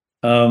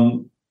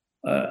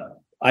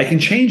 I can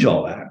change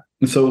all that.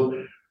 And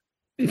so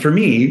for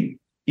me,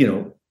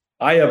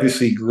 I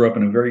obviously grew up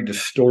in a very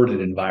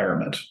distorted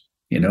environment.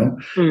 I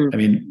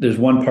mean, there's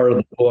one part of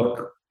the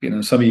book,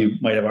 some of you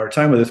might have a hard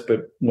time with this,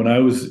 but when I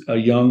was a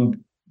young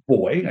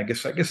boy, I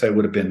guess I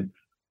would have been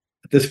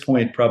at this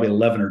point probably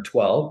 11 or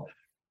 12.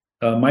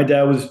 My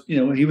dad was,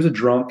 he was a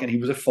drunk and he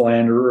was a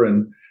philanderer,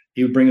 and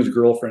he would bring his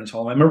girlfriends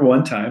home. I remember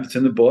one time, it's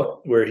in the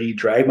book, where he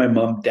dragged my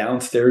mom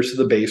downstairs to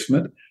the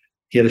basement.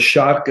 He had a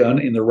shotgun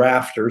in the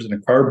rafters in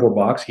a cardboard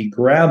box. He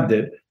grabbed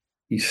it,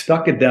 he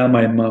stuck it down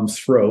my mom's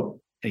throat,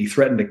 and he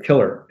threatened to kill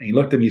her. And he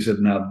looked at me and he said,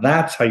 "Now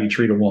that's how you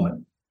treat a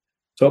woman."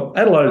 So I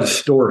had a lot of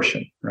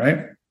distortion,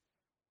 right?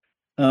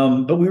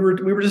 But we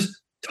were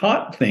just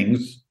taught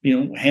things,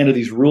 handed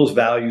these rules,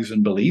 values,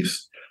 and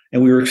beliefs,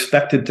 and we were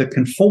expected to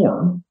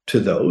conform to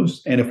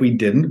those. And if we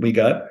didn't, we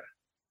got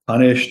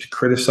punished,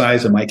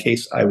 criticized. In my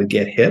case, I would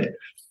get hit.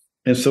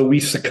 And so we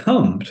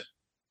succumbed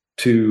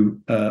to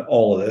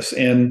all of this,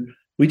 and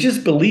we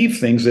just believe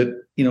things that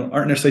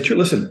aren't necessarily true.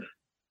 Listen,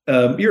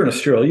 you're in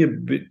Australia,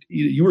 but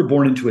you were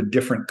born into a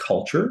different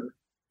culture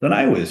than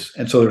I was,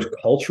 and so there's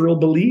cultural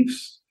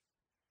beliefs,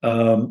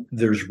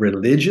 there's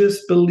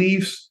religious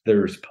beliefs,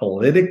 there's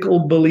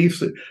political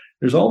beliefs,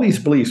 there's all these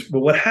beliefs. But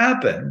what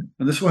happened,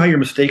 and this is how your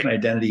mistaken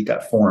identity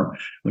got formed.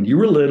 When you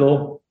were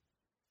little,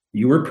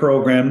 you were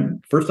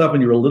programmed. First off,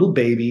 when you were a little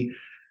baby,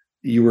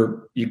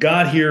 you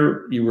got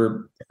here, you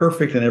were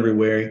perfect in every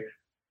way,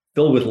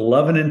 filled with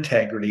love and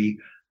integrity,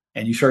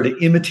 and you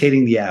started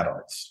imitating the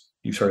adults.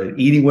 You started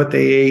eating what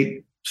they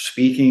ate,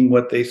 speaking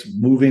what they,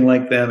 moving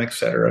like them,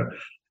 etc.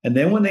 And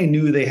then when they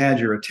knew they had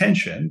your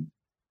attention,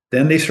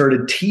 then they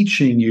started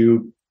teaching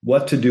you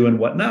what to do and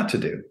what not to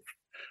do.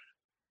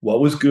 What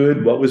was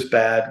good, what was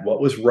bad,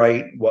 what was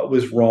right, what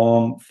was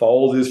wrong,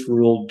 follow this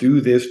rule,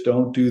 do this,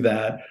 don't do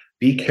that,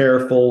 be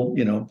careful,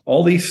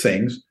 all these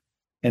things.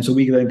 And so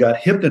we then got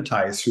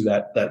hypnotized through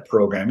that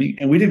programming,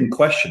 and we didn't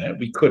question it.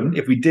 We couldn't.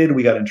 If we did,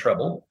 we got in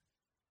trouble.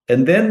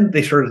 And then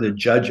they started to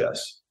judge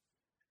us.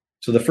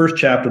 So the first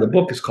chapter of the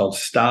book is called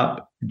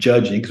Stop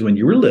Judging, because when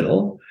you were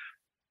little,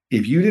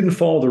 if you didn't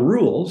follow the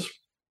rules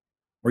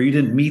or you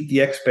didn't meet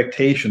the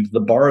expectations, the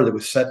bar that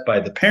was set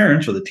by the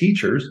parents or the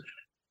teachers,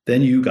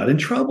 then you got in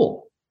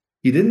trouble.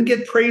 You didn't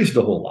get praised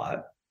a whole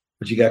lot,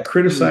 but you got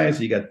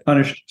criticized, you got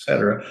punished,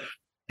 etc.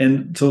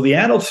 And so the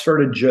adults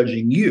started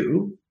judging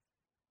you.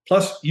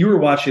 Plus, you were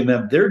watching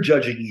them. They're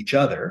judging each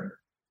other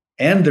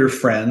and their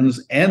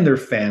friends and their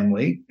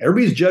family.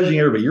 Everybody's judging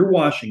everybody. You're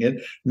watching it.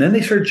 And then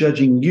they start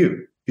judging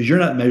you because you're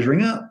not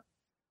measuring up.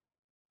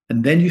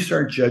 And then you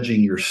start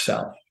judging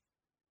yourself.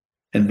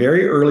 And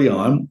very early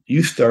on,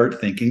 you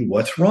start thinking,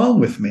 what's wrong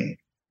with me?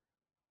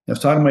 I was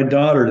talking to my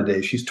daughter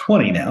today. She's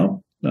 20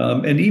 now.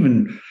 And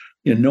even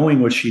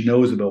knowing what she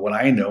knows about what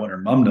I know and her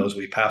mom knows,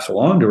 we pass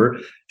along to her.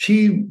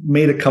 She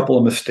made a couple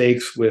of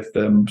mistakes with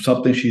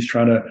something she's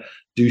trying to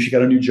do. She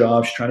got a new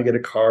job. She's trying to get a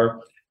car.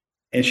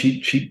 And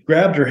she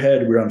grabbed her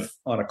head. We were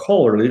on a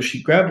call earlier.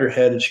 She grabbed her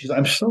head and she goes,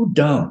 I'm so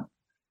dumb.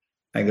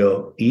 I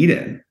go,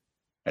 Eden.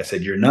 I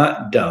said, you're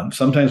not dumb.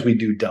 Sometimes we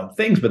do dumb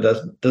things, but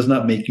that does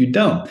not make you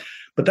dumb.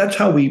 But that's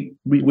how we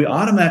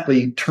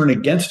automatically turn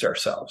against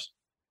ourselves.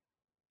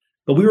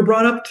 But we were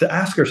brought up to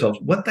ask ourselves,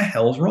 what the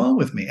hell's wrong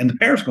with me? And the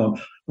parents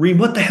going, Reem,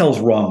 what the hell's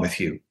wrong with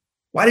you?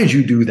 Why did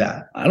you do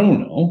that? I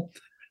don't know.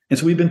 And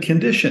so we've been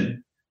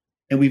conditioned,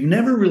 and we've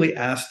never really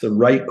asked the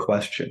right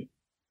question.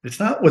 It's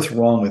not what's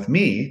wrong with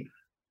me.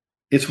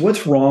 It's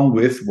what's wrong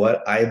with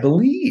what I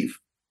believe.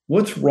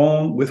 What's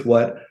wrong with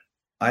what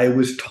I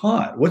was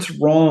taught? What's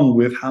wrong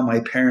with how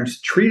my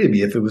parents treated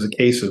me? If it was a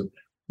case of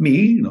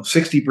me,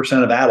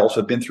 60% of adults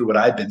have been through what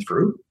I've been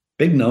through,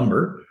 big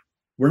number.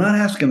 We're not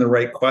asking the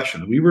right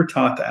question. We were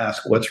taught to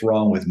ask, what's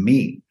wrong with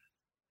me?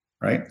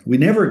 Right? We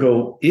never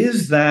go,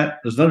 there's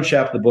another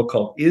chapter of the book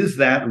called, is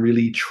that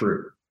really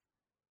true?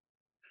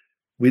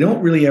 We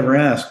don't really ever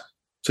ask.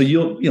 So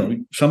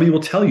somebody will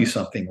tell you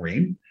something,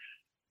 Reem.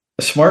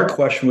 A smart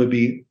question would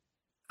be,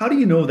 how do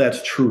you know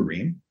that's true,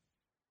 Reem?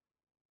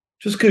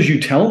 Just because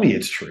you tell me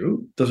it's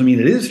true doesn't mean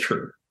it is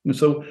true. And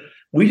so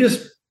we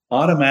just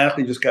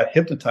automatically just got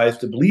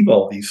hypnotized to believe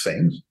all these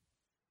things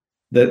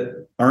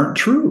that aren't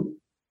true.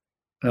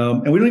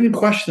 And we don't even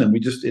question them.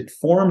 It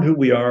formed who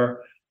we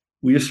are.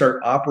 We just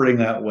start operating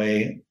that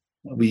way.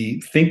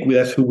 We think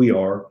that's who we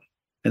are.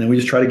 And then we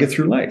just try to get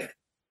through life.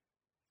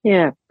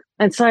 Yeah.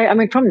 And so,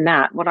 from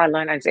that, what I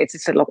learned is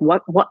it's look,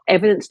 what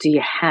evidence do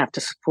you have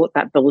to support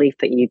that belief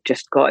that you've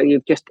just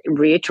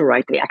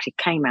reiterated, it actually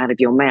came out of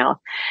your mouth?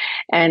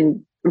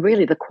 And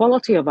really the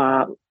quality of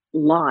our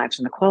lives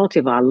and the quality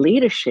of our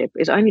leadership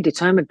is only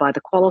determined by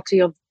the quality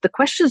of the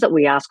questions that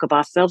we ask of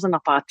ourselves and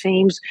of our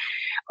teams,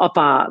 of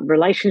our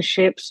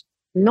relationships,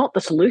 not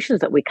the solutions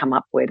that we come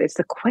up with. It's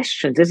the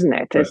questions, isn't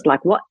it? Right. It's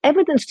like, what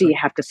evidence do you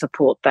have to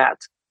support that?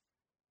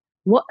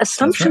 What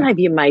assumption have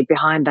you made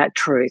behind that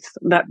truth,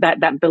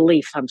 that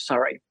belief? I'm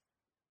sorry.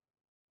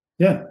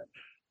 Yeah.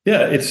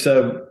 It's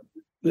the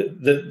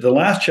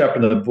last chapter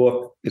of the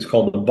book is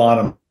called The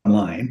Bottom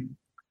Line.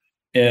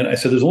 And I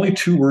said, there's only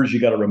two words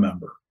you got to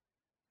remember.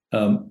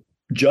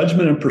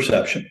 Judgment and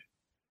perception.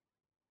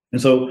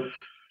 And so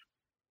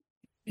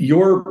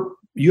you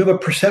have a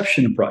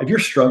perception problem. If you're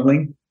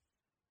struggling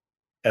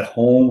at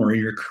home or in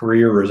your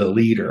career or as a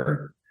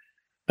leader,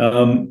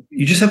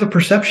 you just have a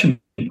perception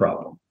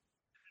problem.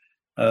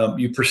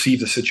 You perceive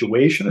the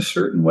situation a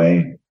certain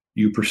way.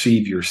 You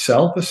perceive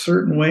yourself a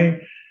certain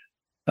way.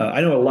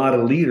 I know a lot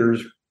of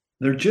leaders,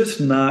 they just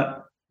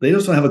don't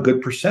have a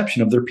good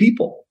perception of their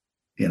people,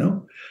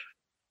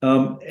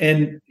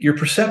 and your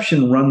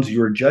perception runs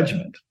your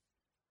judgment,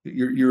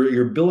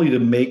 your ability to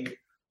make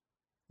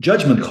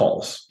judgment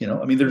calls.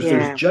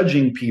 There's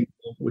judging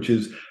people, which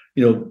is,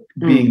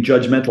 being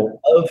judgmental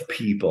of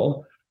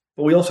people.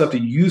 but we also have to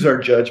use our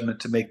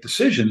judgment to make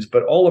decisions.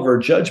 But all of our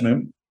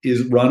judgment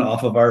is run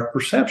off of our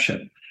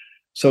perception.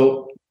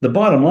 So the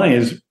bottom line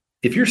is,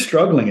 if you're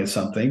struggling at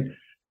something,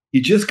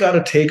 you just got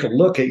to take a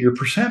look at your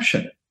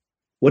perception.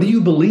 What do you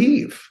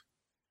believe?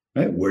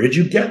 Right? Where did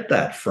you get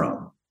that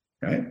from?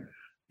 Right?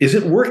 Is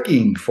it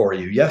working for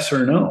you? Yes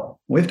or no?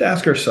 We have to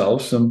ask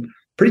ourselves some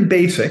pretty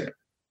basic,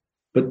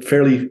 but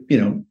fairly,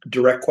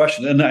 direct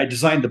questions. And I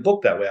designed the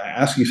book that way. I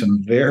ask you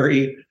some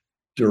very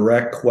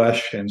direct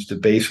questions to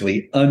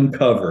basically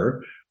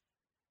uncover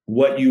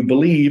what you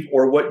believe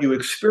or what you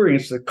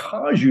experience that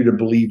cause you to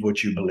believe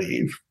what you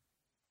believe,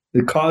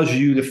 that cause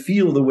you to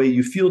feel the way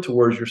you feel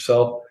towards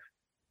yourself,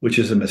 which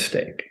is a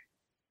mistake.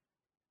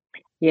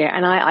 Yeah,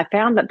 and I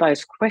found that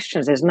those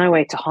questions, there's no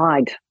way to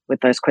hide with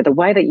those questions. The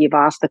way that you've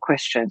asked the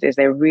questions is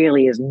there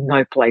really is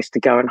no place to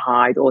go and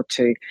hide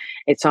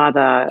it's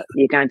either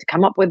you're going to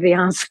come up with the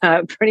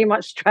answer pretty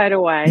much straight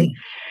away.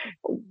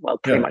 Well,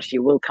 pretty much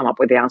you will come up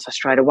with the answer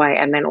straight away.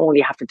 And then all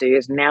you have to do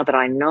is, now that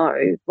I know,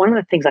 one of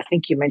the things I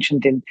think you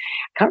mentioned I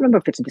can't remember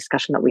if it's a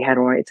discussion that we had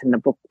or it's in the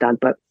book, Doug,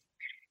 but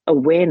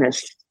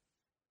awareness.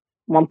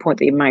 One point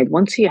that you made,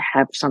 once you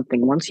have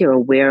something, once you're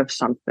aware of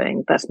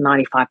something, that's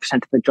 95%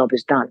 of the job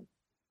is done.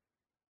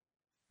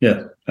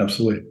 Yeah,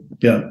 absolutely.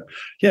 Yeah.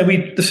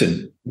 We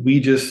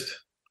just,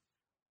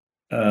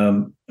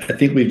 I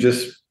think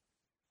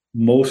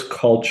most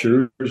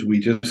cultures,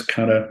 we just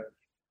kind of,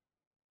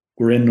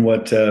 we're in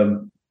what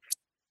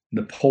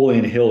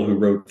Napoleon Hill, who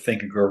wrote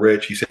Think and Grow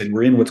Rich, he said,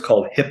 we're in what's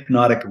called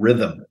hypnotic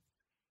rhythm.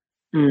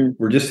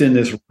 We're just in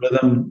this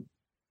rhythm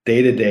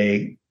day to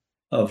day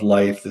of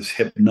life, this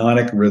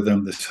hypnotic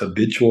rhythm, this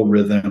habitual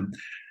rhythm,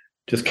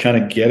 just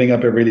kind of getting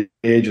up every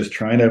day, just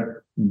trying to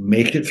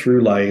make it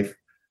through life,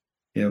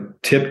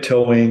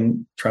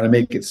 tiptoeing, trying to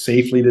make it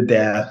safely to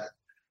death.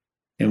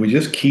 And we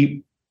just get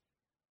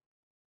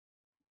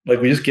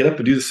up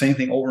and do the same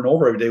thing over and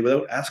over every day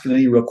without asking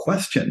any real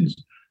questions.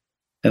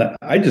 And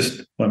when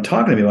I'm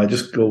talking to people, I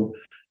just go,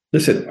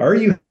 listen, are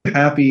you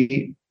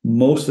happy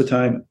most of the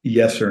time?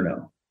 Yes or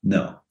no?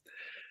 No.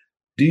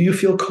 Do you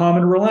feel calm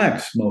and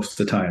relaxed most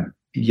of the time?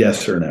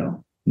 Yes or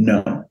no?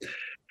 No.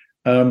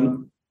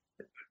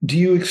 Do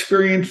you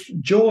experience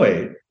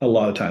joy a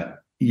lot of time?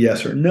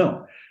 Yes or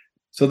no?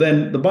 So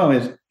then the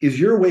bottom is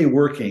your way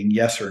working?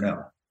 Yes or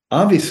no?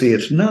 Obviously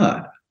it's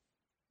not,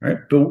 right?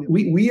 But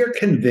we are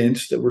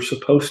convinced that we're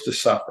supposed to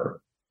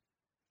suffer.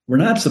 We're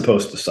not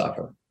supposed to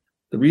suffer.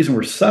 The reason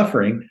we're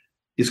suffering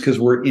is because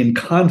we're in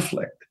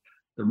conflict.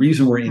 The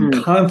reason we're in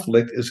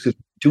conflict is because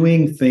we're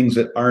doing things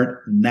that aren't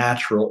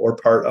natural or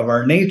part of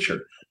our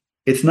nature.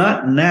 It's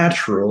not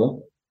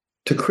natural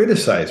to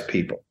criticize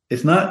people.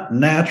 It's not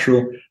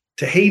natural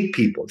to hate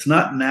people. It's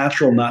not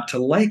natural not to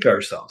like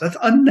ourselves. That's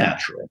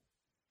unnatural.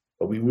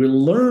 But we will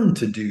learn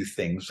to do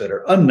things that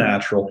are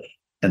unnatural,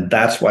 and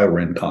that's why we're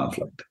in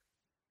conflict.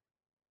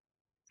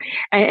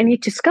 And you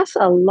discuss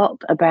a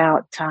lot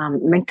about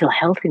mental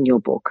health in your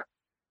book.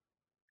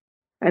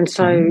 And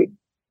so,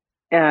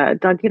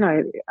 Doug,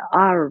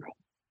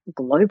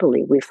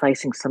 globally, we're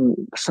facing some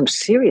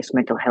serious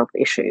mental health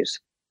issues.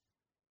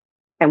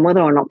 And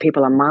whether or not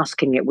people are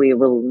masking it, we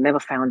will never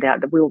find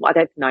out. I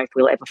don't know if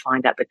we'll ever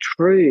find out the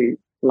true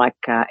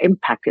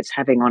impact it's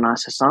having on our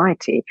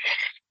society.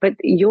 But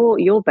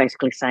you're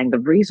basically saying the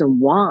reason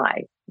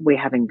why we're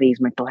having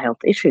these mental health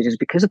issues is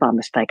because of our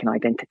mistaken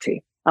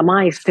identity. Am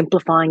I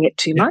simplifying it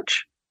too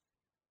much?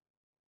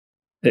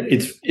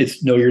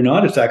 It's no, you're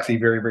not. It's actually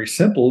very, very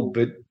simple,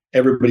 but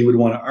everybody would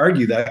want to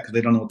argue that because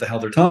they don't know what the hell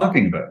they're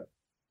talking about.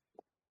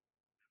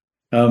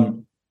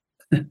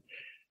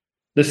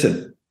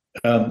 Listen,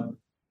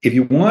 if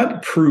you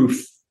want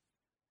proof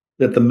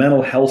that the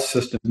mental health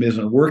system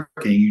isn't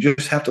working, you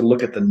just have to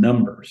look at the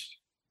numbers.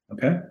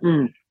 Okay.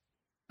 You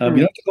don't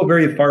have to go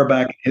very far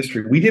back in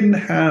history. We didn't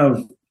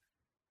have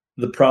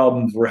the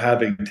problems we're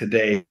having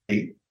today,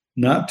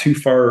 not too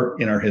far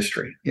in our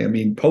history. I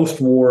mean,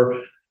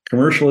 post-war,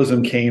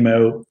 commercialism came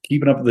out,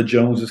 Keeping Up with the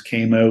Joneses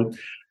came out,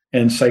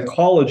 and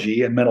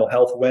psychology and mental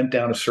health went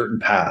down a certain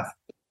path.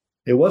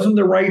 It wasn't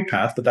the right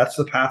path, but that's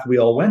the path we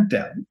all went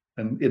down.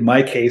 And in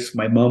my case,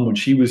 my mom, when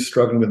she was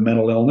struggling with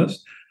mental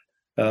illness,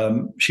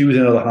 she was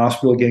in the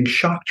hospital getting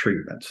shock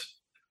treatments.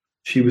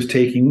 She had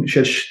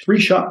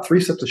three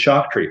sets of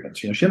shock treatments.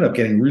 She ended up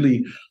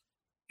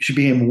she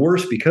became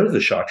worse because of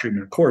the shock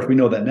treatment. Of course, we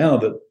know that now,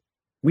 but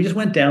we just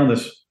went down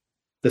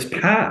this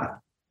path.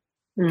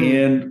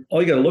 And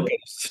all you got to look at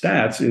the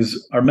stats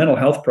is our mental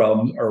health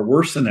problems are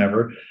worse than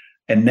ever.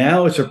 And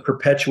now it's a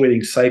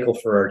perpetuating cycle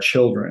for our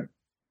children.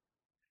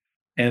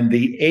 And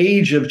the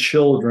age of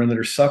children that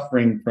are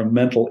suffering from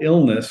mental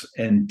illness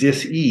and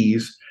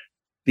dis-ease,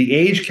 the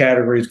age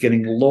category is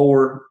getting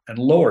lower and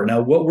lower.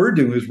 Now, what we're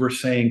doing is we're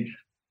saying,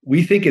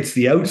 we think it's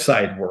the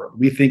outside world.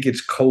 We think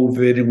it's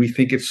COVID and we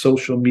think it's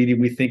social media.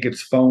 We think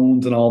it's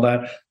phones and all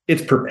that.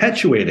 It's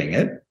perpetuating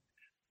it.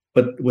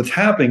 But what's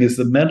happening is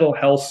the mental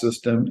health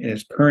system in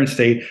its current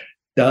state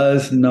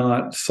does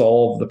not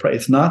solve the problem.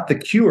 It's not the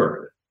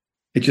cure.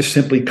 It just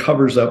simply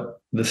covers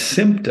up the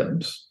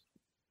symptoms.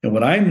 And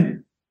what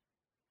I'm,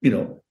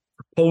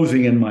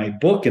 posing in my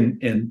book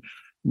and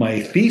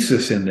my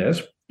thesis in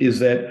this is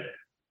that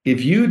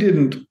if you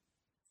didn't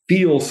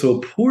feel so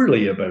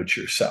poorly about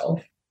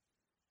yourself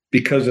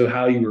because of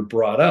how you were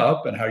brought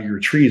up and how you were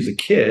treated as a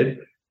kid,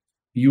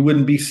 you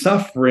wouldn't be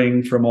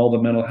suffering from all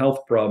the mental health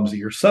problems that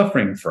you're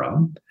suffering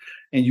from.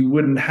 And you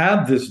wouldn't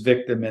have this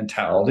victim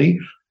mentality.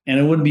 And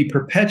it wouldn't be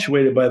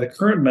perpetuated by the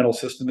current mental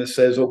system that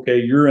says, okay,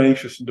 you're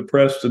anxious and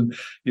depressed and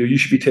you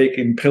should be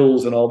taking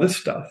pills and all this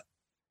stuff.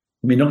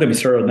 I mean, don't get me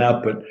started on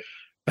that,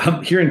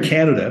 but here in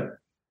Canada,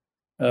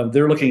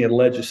 they're looking at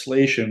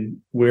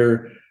legislation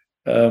where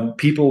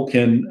people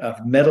can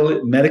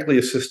medically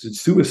assisted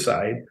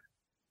suicide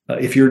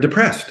if you're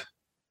depressed.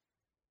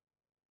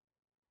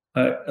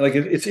 Like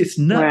it's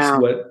nuts. Wow.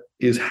 What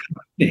is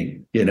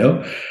happening,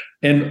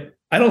 and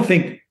I don't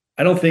think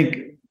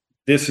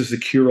this is a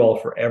cure-all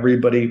for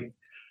everybody,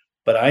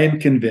 but I am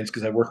convinced,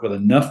 because I work with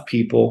enough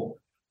people,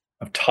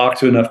 I've talked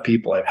to enough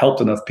people, I've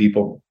helped enough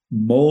people.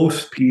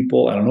 Most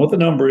people, I don't know what the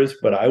number is,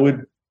 but I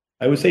would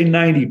say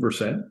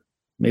 90%,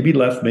 maybe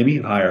less, maybe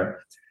higher,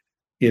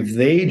 if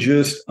they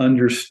just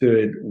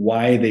understood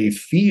why they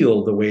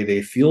feel the way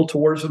they feel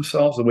towards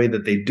themselves, the way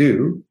that they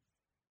do,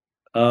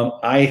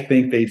 I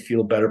think they'd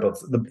feel better. But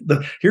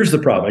here's the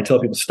problem. I tell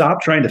people,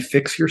 stop trying to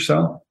fix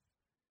yourself.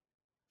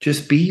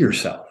 Just be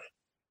yourself.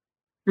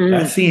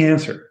 That's the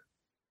answer.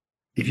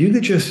 If you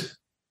could just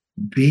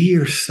be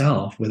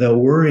yourself without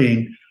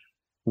worrying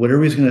what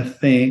everybody's going to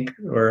think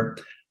or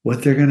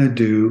what they're going to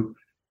do,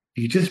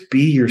 you just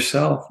be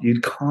yourself,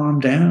 you'd calm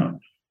down.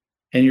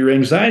 And your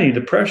anxiety and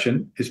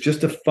depression is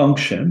just a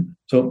function.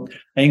 So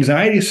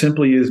anxiety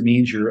simply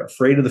means you're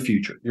afraid of the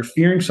future. You're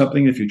fearing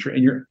something in the future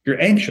and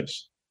you're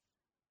anxious.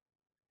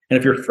 And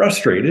if you're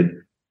frustrated,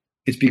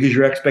 it's because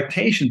your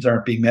expectations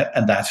aren't being met,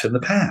 and that's in the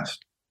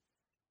past.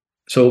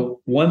 So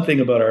one thing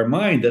about our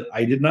mind that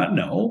I did not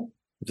know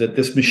is that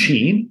this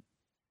machine,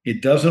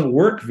 it doesn't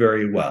work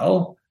very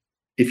well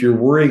if you're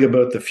worrying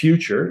about the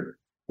future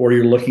or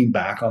you're looking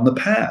back on the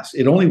past.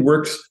 It only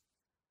works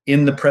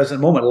in the present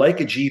moment,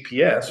 like a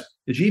GPS.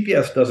 The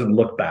GPS doesn't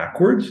look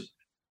backwards,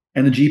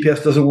 and the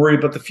GPS doesn't worry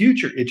about the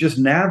future. It just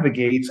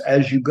navigates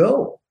as you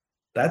go.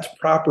 That's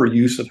proper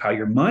use of how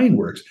your mind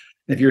works.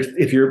 If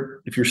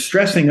you're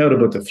stressing out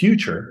about the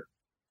future,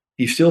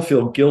 you still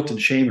feel guilt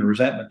and shame and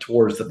resentment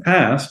towards the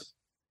past.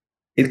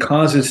 It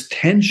causes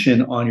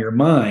tension on your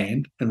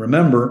mind. And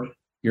remember,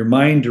 your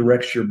mind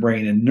directs your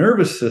brain and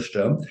nervous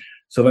system.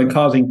 So by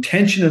causing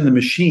tension in the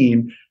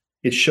machine,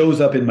 it shows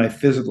up in my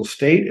physical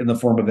state in the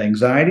form of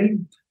anxiety,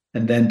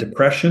 and then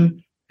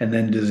depression, and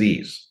then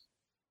disease.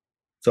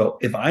 So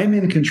if I'm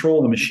in control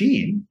of the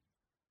machine,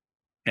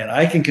 and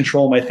I can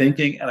control my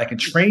thinking, and I can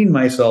train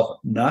myself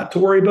not to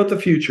worry about the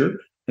future,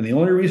 and the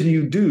only reason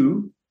you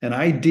do, and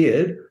I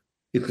did,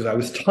 is because I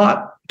was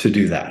taught to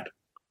do that.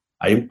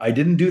 I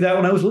didn't do that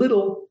when I was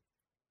little.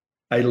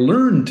 I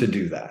learned to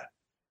do that.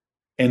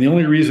 And the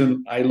only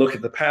reason I look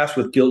at the past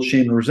with guilt,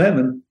 shame, and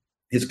resentment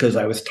is because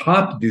I was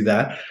taught to do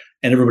that,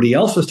 and everybody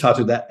else was taught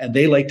to do that, and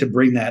they like to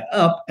bring that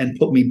up and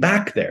put me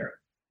back there.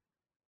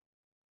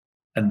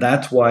 And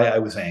that's why I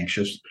was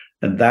anxious,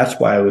 and that's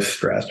why I was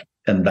stressed,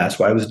 and that's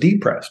why I was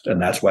depressed,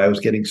 and that's why I was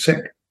getting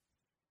sick.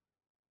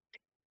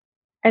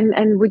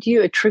 And would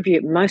you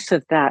attribute most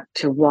of that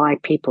to why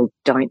people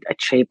don't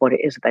achieve what it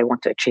is that they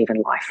want to achieve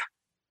in life?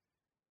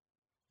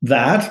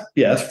 That,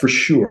 yes, for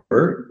sure.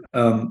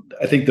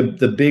 I think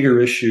the bigger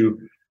issue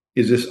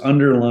is this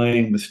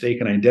underlying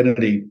mistaken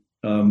identity.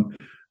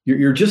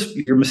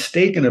 You're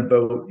mistaken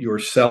about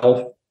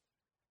yourself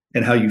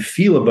and how you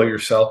feel about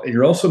yourself, and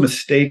you're also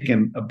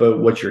mistaken about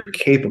what you're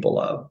capable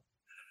of.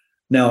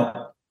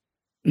 Now,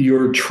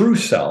 your true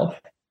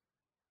self,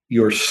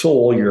 your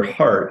soul, your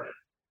heart,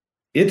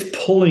 it's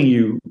pulling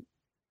you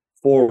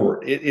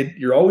forward.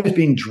 You're always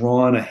being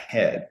drawn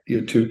ahead.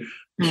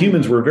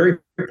 Humans, we're very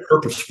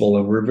purposeful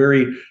and we're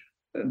very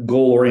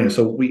goal oriented.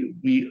 So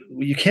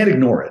you can't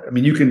ignore it. I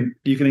mean, you can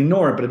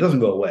ignore it, but it doesn't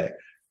go away.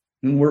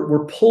 And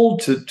we're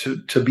pulled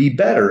to be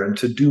better and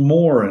to do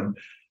more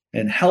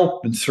and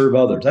help and serve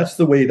others.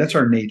 That's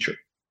our nature.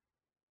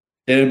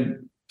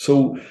 And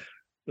so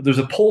there's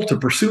a pull to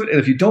pursue it. And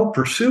if you don't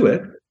pursue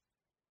it,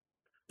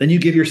 then you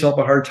give yourself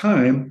a hard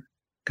time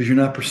because you're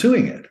not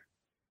pursuing it.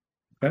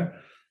 Okay.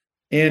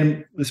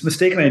 And this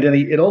mistaken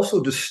identity, it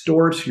also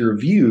distorts your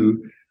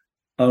view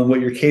on what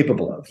you're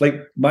capable of. Like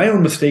my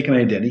own mistaken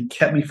identity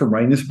kept me from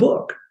writing this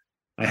book.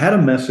 I had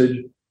a message.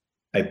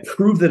 I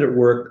proved that it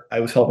worked.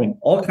 I was helping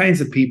all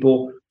kinds of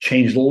people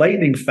change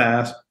lightning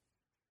fast.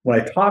 When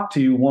I talked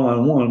to you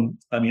one-on-one,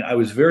 I mean, I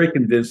was very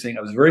convincing.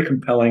 I was very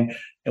compelling.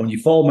 And when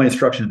you followed my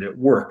instructions, it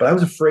worked. But I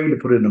was afraid to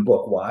put it in a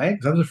book. Why?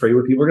 Because I was afraid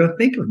what people were going to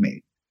think of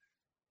me.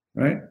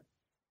 Right?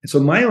 And so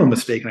my own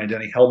mistaken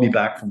identity held me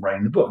back from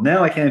writing the book.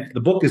 Now the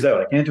book is out.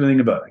 I can't do anything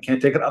about it. I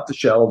can't take it off the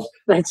shelves.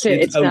 That's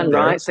it. It's done,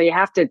 right? So you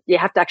have to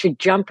actually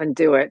jump and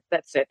do it.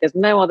 That's it. There's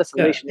no other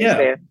solution, is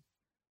there?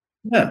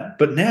 Yeah.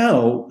 But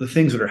now the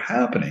things that are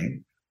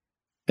happening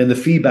and the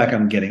feedback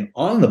I'm getting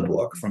on the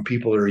book from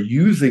people that are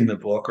using the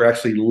book or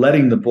actually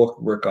letting the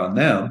book work on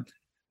them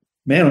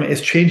man,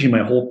 it's changing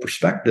my whole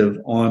perspective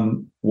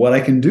on what I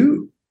can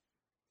do.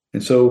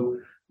 And so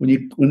So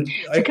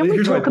can we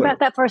here's how I talk put it. about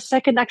that for a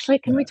second? Actually,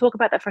 can Yeah. we talk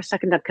about that for a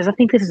second? Because I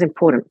think this is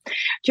important.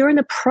 During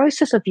the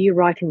process of you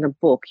writing the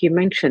book, you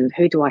mentioned,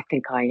 who do I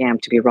think I am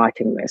to be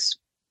writing this?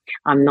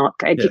 I'm not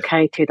Yes.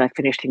 educated. I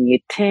finished in year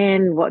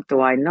 10. What do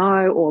I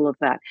know? All of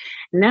that.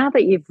 Now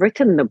that you've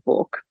written the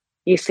book,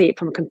 you see it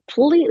from a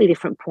completely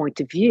different point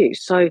of view.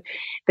 So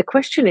the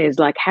question is,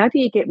 like, how do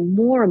you get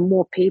more and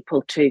more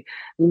people to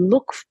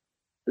look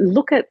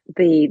look at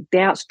the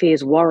doubts,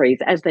 fears, worries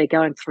as they're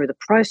going through the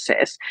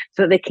process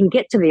so that they can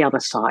get to the other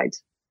side?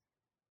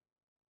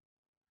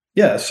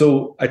 Yeah.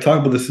 So I talk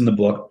about this in the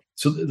book.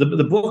 So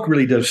the book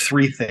really does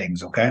three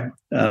things. Okay.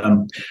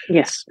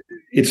 Yes.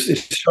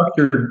 It's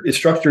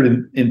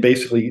structured in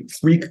basically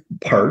three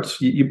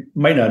parts. You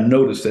might not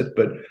notice it,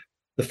 but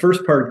the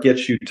first part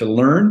gets you to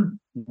learn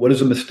what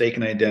is a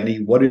mistaken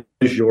identity, what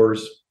is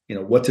yours,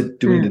 what's it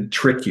doing to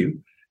trick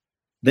you.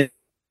 Then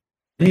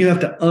you have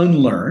to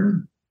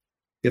unlearn.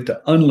 You have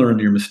to unlearn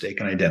your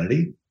mistaken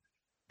identity,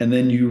 and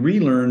then you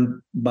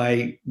relearn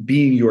by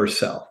being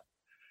yourself.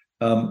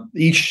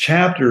 Each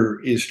chapter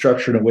is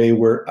structured in a way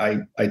where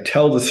I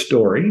tell the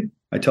story,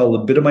 I tell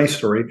a bit of my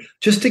story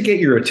just to get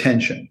your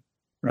attention,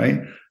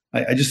 right?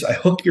 I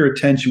hook your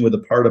attention with a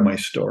part of my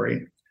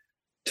story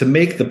to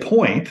make the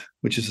point,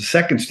 which is the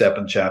second step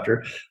in the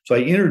chapter. So I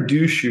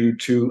introduce you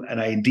to an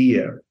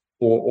idea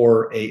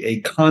or a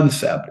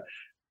concept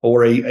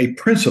or a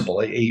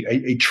principle,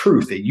 a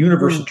truth, a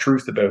universal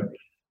truth about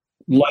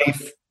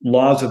life,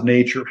 laws of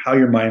nature, how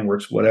your mind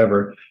works,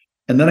 whatever.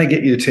 And then I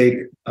get you to take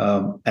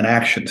an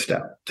action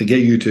step to get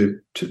you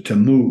to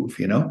move,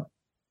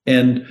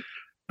 And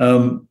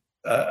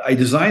I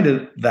designed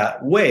it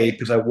that way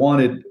because I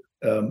wanted.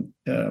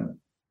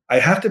 I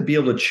have to be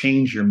able to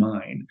change your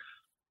mind,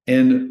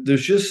 and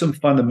there's just some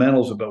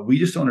fundamentals about we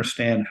just don't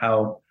understand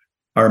how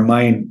our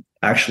mind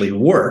actually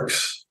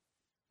works.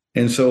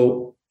 And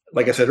so,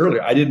 like I said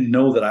earlier, I didn't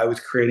know that I was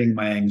creating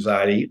my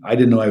anxiety. I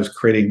didn't know I was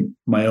creating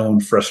my own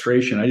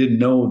frustration. I didn't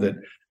know that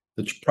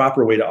the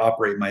proper way to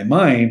operate my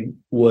mind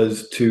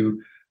was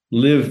to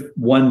live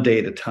one day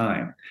at a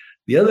time.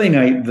 The other thing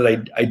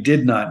I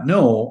did not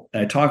know,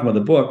 and I talk about in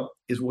the book,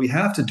 is what we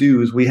have to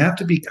do is we have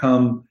to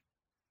become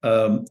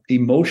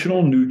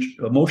emotionally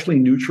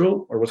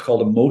neutral, or what's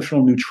called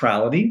emotional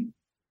neutrality,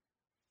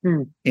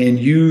 and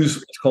use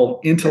what's called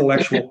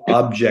intellectual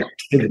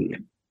objectivity.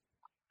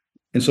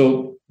 And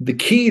so the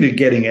key to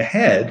getting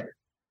ahead,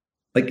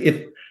 like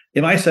if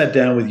I sat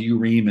down with you,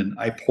 Reem, and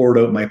I poured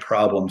out my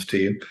problems to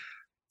you,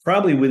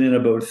 probably within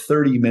about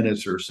 30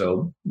 minutes or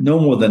so, no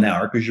more than an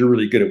hour, because you're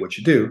really good at what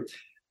you do,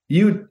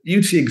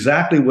 you'd see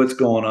exactly what's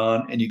going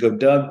on, and you go,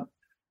 Doug,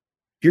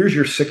 here's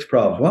your 6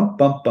 problems, bump,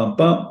 bump, bump,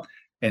 bump,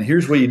 and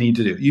here's what you need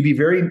to do. You'd be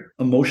very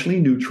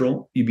emotionally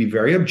neutral, you'd be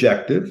very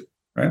objective,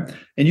 right?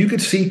 And you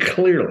could see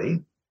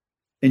clearly,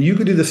 and you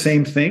could do the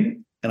same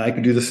thing, and I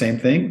could do the same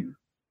thing.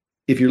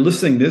 If you're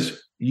listening to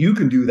this, you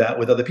can do that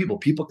with other people.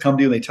 People come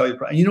to you and they tell you,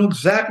 and you know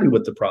exactly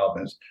what the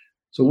problem is.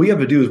 So what we have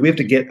to do is we have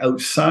to get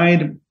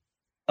outside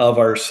of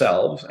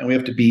ourselves, and we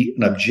have to be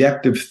an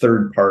objective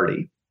third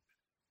party.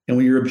 And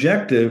when you're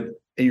objective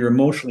and you're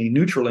emotionally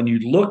neutral and you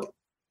look,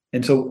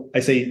 and so I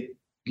say,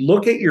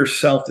 look at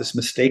yourself, this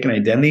mistaken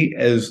identity,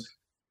 as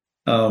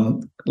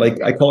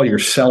like I call it your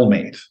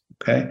cellmate.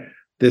 Okay.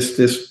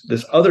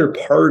 This other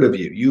part of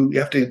you. You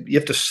have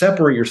to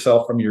separate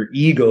yourself from your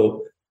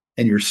ego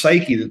and your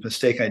psyche, this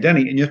mistaken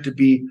identity, and you have to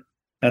be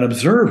an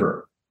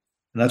observer.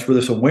 And that's where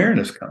this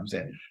awareness comes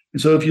in.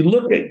 And so if you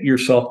look at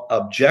yourself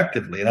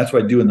objectively, and that's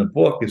what I do in the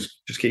book, is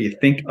just get you to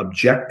think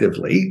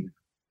objectively,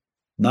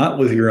 not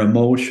with your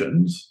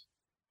emotions,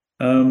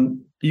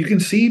 you can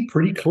see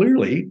pretty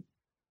clearly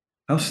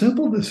how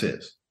simple this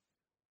is.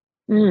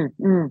 Yeah,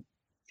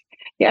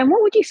 and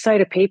what would you say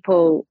to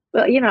people?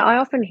 I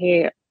often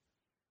hear,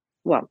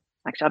 well,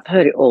 actually, I've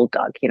heard it all,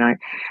 Doug.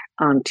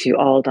 I'm too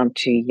old, I'm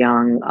too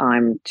young,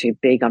 I'm too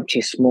big, I'm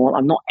too small,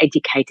 I'm not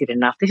educated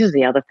enough. This is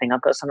the other thing.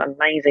 I've got some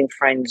amazing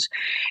friends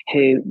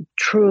who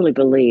truly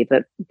believe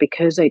that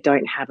because they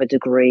don't have a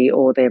degree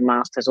or their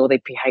master's or their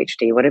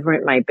PhD, whatever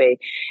it may be,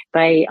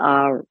 they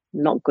are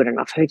not good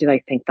enough. Who do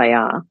they think they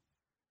are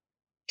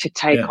to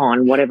take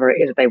on whatever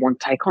it is that they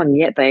want to take on?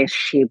 Yet they're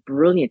sheer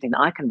brilliant, and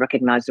I can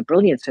recognize the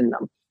brilliance in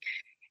them.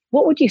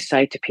 What would you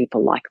say to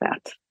people like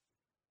that?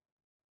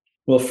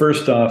 Well,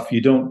 first off, you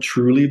don't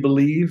truly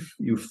believe,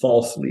 you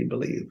falsely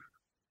believe.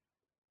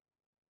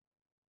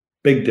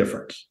 Big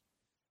difference.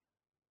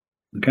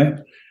 Okay?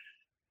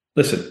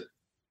 Listen,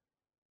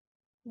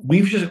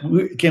 we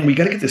got to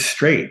get this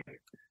straight.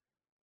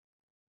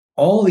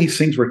 All these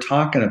things we're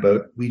talking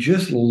about, we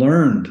just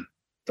learned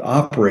to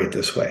operate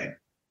this way.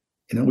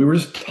 We were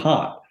just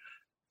taught.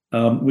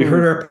 We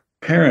heard our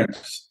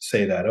parents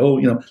say that.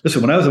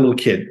 Listen, when I was a little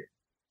kid,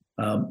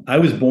 I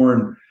was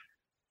born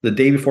the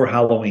day before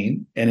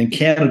Halloween. And in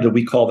Canada,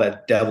 we call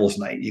that Devil's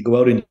Night. You go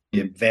out and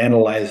you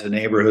vandalize the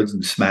neighborhoods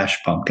and smash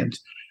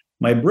pumpkins.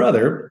 My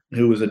brother,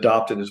 who was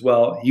adopted as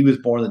well, he was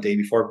born the day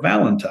before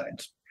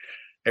Valentine's.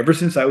 Ever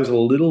since I was a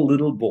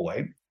little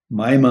boy,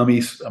 my mom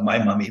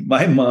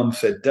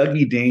said,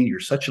 Dougie Dane, you're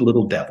such a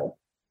little devil.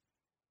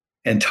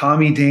 And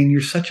Tommy Dane,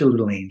 you're such a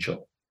little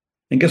angel.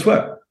 And guess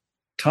what?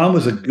 Tom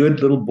was a good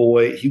little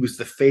boy. He was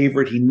the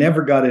favorite. He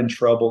never got in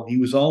trouble. He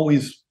was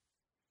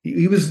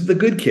the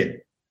good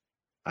kid.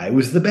 I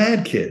was the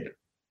bad kid,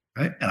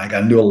 right? And I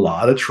got into a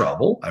lot of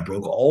trouble. I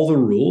broke all the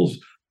rules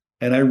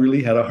and I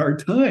really had a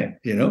hard time,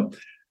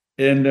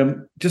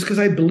 and just because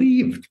I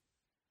believed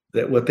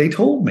that what they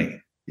told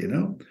me,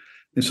 and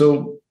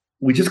so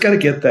we just got to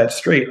get that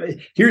straight.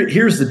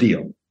 Here's the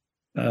deal.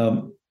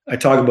 I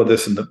talk about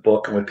this in the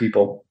book and with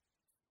people.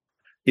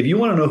 If you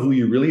want to know who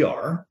you really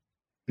are,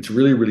 it's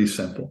really, really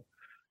simple.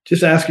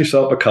 Just ask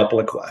yourself a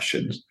couple of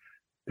questions.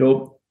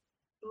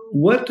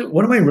 What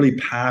am I really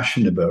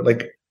passionate about?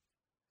 Like,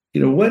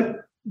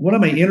 what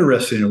am I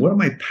interested in? What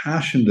am I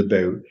passionate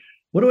about?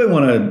 What do I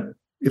want to,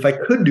 if I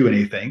could do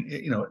anything,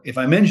 if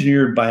I'm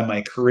engineered by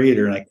my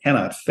creator and I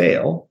cannot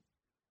fail,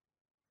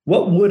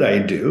 what would I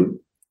do?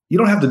 You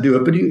don't have to do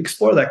it, but you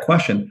explore that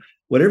question.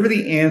 Whatever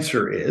the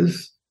answer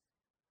is,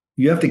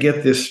 you have to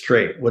get this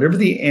straight. Whatever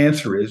the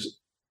answer is,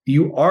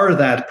 you are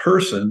that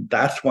person.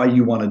 That's why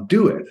you want to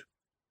do it.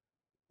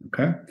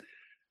 Okay.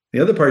 The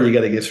other part you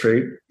got to get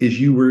straight is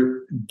you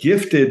were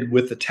gifted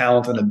with the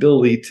talent and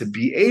ability to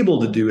be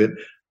able to do it.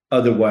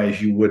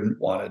 Otherwise, you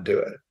wouldn't want to do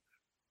it.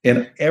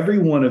 And every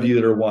one of you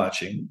that are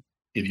watching,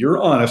 if you're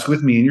honest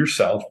with me and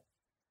yourself,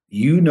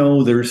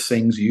 there's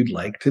things you'd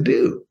like to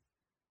do.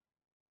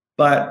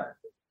 But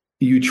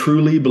you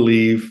truly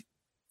believe,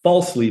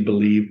 falsely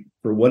believe,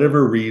 for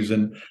whatever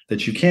reason,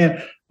 that you can't,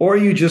 or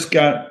you just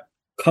got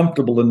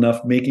comfortable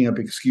enough making up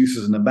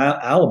excuses and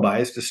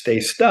alibis to stay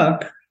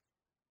stuck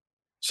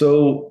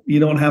so you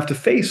don't have to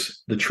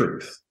face the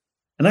truth.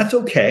 And that's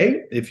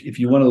okay if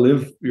you want to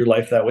live your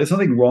life that way. There's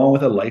nothing wrong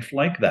with a life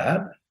like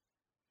that.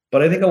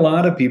 But I think a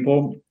lot of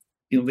people,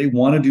 they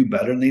want to do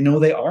better and they know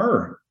they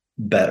are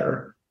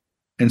better.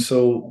 And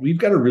so we've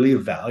got to really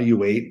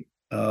evaluate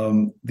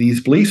these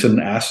beliefs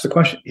and ask the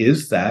question,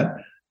 is that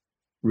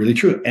really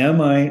true?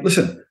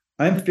 Listen,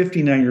 I'm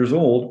 59 years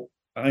old.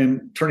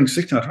 I'm turning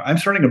 60. I'm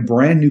starting a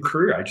brand new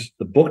career.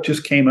 The book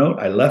just came out.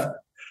 I left.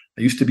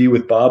 I used to be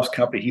with Bob's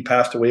company. He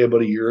passed away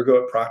about a year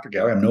ago at Procter &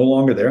 Gamble. I'm no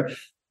longer there.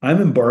 I'm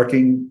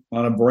embarking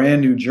on a brand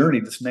new journey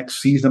this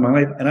next season of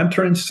my life, and I'm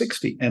turning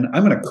 60, and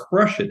I'm going to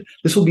crush it.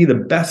 This will be the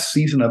best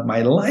season of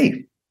my life.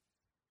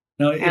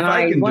 Now, if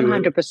I can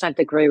 100%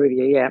 agree with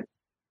you. Yeah.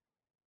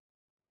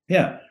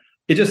 Yeah.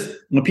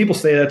 When people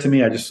say that to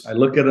me, I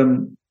look at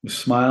them with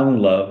smile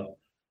and love.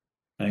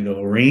 I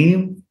go,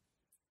 Reem,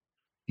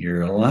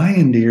 you're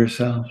lying to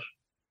yourself.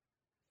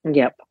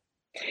 Yep.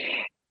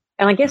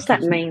 And I guess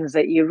that means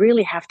that you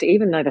really have to,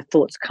 even though the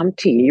thoughts come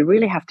to you, you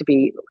really have to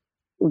be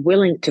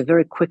willing to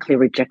very quickly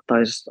reject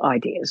those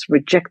ideas,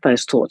 reject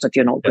those thoughts that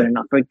you're not good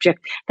enough,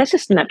 that's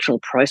just a natural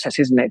process,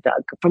 isn't it,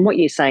 Doug? From what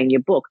you say in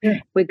your book,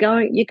 you're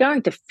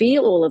going to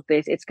feel all of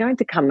this, it's going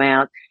to come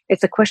out.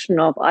 It's a question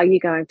of, are you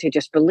going to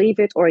just believe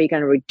it or are you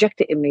going to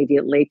reject it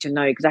immediately to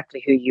know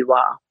exactly who you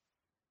are?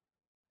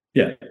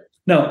 Yeah.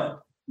 Now,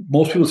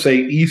 most people say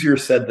easier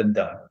said than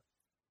done.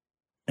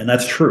 And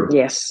that's true.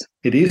 Yes.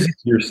 It is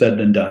easier said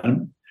than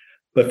done.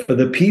 But for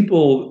the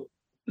people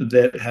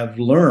that have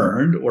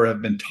learned or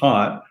have been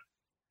taught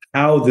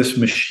how this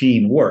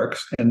machine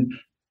works, and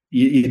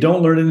you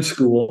don't learn it in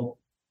school,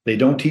 they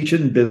don't teach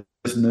it in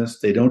business,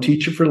 they don't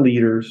teach it for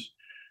leaders.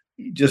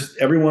 Just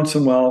every once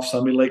in a while,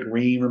 somebody like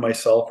Reem or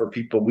myself or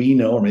people we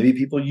know, or maybe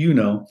people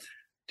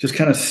just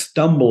kind of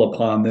stumble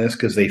upon this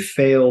because they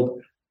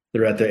failed.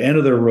 They're at the end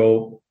of their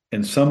rope,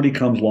 and somebody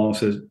comes along and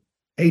says,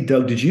 hey,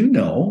 Doug, did you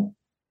know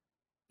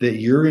that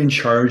you're in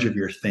charge of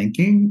your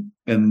thinking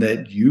and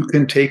that you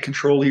can take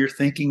control of your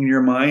thinking in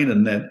your mind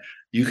and that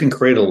you can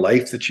create a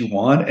life that you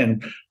want?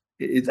 And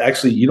it's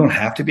actually, you don't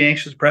have to be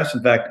anxious depressed.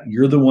 In fact,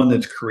 you're the one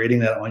that's creating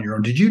that on your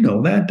own. Did you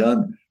know that,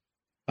 Doug?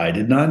 I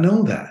did not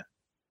know that.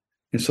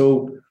 And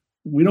so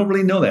we don't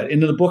really know that. In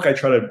the book, I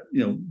try to,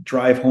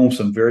 drive home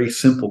some very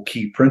simple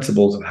key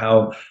principles of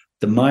how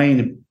the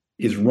mind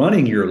is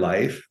running your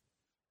life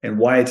and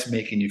why it's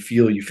making you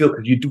feel. Because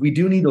we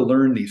do need to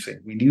learn these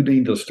things. We do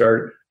need to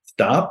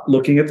stop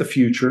looking at the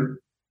future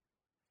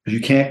because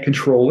you can't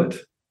control it.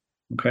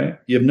 Okay.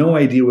 You have no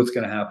idea what's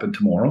going to happen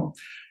tomorrow.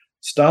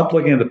 Stop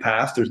looking at the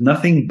past. There's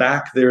nothing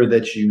back there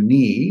that you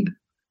need.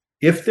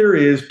 If there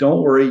is,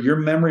 don't worry. Your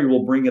memory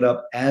will bring it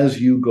up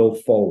as you go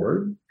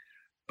forward.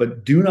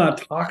 But do not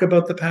talk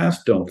about the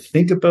past. Don't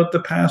think about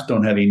the past.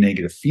 Don't have any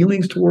negative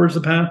feelings towards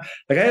the past.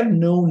 Like, I have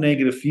no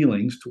negative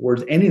feelings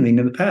towards anything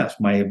in the past.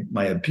 My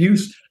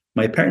abuse,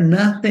 my parent,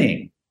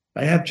 nothing.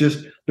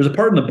 There's a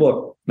part in the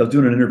book, I was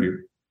doing an interview,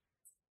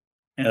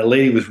 and a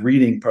lady was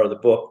reading part of the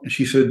book, and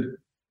she said,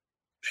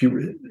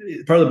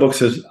 part of the book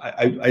says,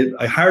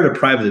 I hired a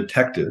private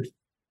detective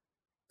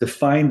to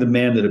find the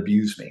man that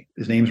abused me.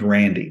 His name's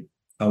Randy.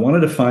 I wanted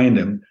to find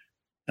him,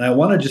 and I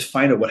want to just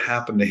find out what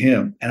happened to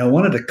him. And I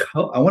wanted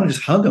to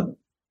just hug him.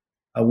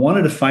 I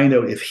wanted to find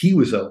out if he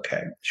was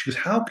okay. She goes,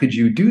 how could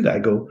you do that? I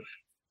go,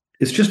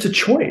 it's just a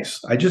choice.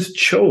 I just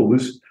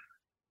chose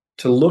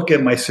to look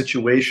at my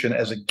situation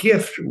as a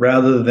gift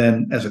rather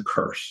than as a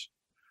curse.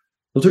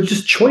 Those are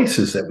just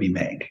choices that we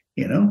make,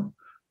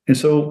 And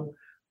so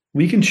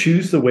we can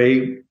choose the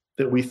way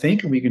that we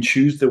think, and we can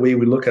choose the way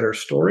we look at our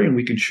story, and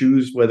we can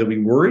choose whether we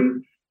worry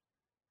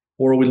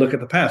or we look at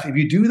the past. If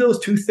you do those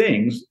two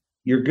things,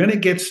 you're going to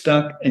get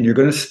stuck and you're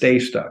going to stay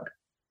stuck.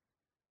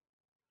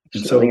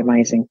 And so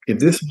amazing. If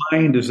this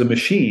mind is a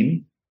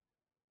machine,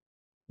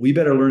 we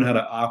better learn how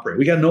to operate.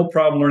 We got no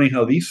problem learning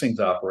how these things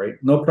operate.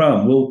 No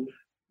problem.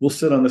 We'll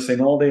sit on this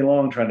thing all day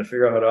long trying to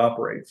figure out how to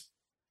operate.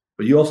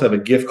 But you also have a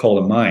gift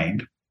called a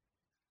mind,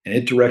 and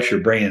it directs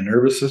your brain and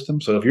nervous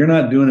system. So if you're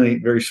not doing any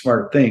very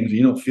smart things,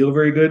 you don't feel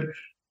very good,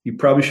 you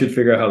probably should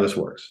figure out how this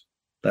works.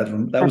 That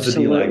was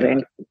the deal I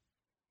got.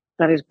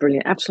 That is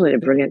brilliant. Absolutely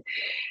brilliant.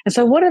 And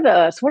so what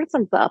are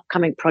some of the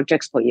upcoming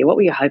projects for you? What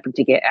were you hoping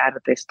to get out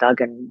of this,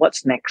 Doug, and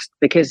what's next?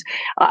 Because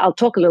I'll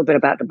talk a little bit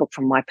about the book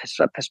from my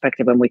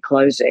perspective when we're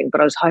closing,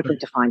 but I was hoping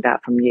to find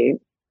out from you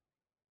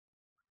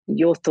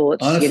your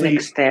thoughts, honestly, your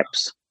next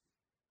steps.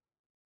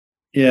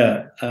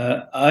 Yeah,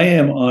 I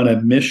am on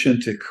a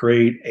mission to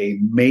create a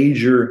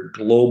major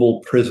global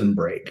prison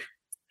break.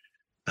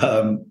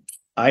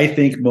 I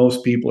think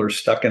most people are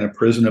stuck in a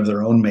prison of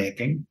their own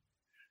making.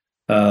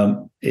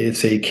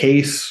 It's a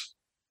case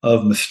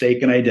of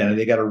mistaken identity.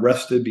 They got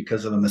arrested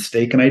because of a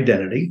mistaken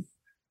identity.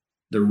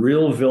 The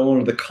real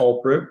villain or the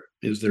culprit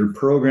is their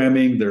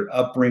programming, their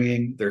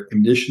upbringing, their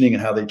conditioning,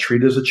 and how they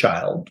treat as a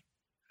child.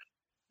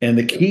 And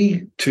the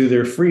key to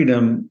their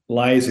freedom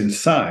lies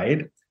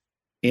inside.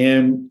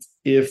 And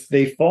if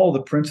they follow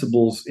the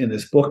principles in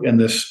this book and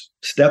this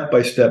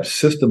step-by-step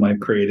system I've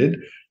created,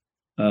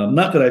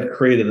 not that I've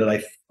created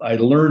it, I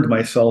learned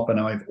myself and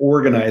now I've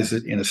organized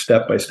it in a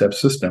step-by-step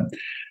system,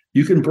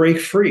 you can break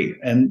free.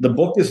 And the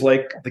book is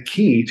like the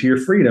key to your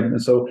freedom.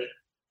 And so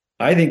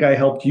I think I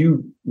helped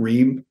you,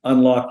 Reem,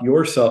 unlock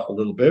yourself a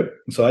little bit.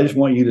 And so I just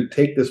want you to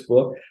take this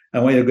book. I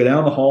want you to go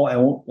down the hall. I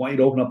want you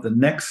to open up the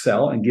next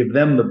cell and give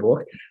them the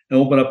book and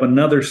open up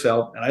another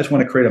cell. And I just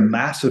want to create a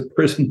massive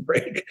prison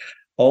break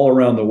all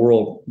around the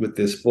world with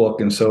this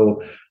book. And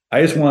so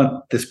I just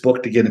want this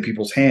book to get in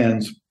people's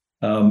hands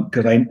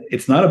because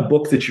it's not a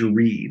book that you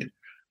read.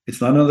 It's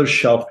not another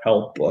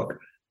self-help book.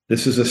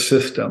 This is a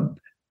system.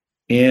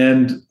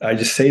 And I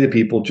just say to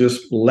people,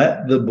 just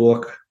let the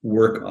book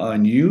work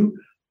on you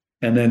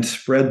and then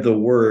spread the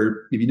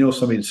word. If you know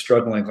somebody that's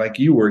struggling like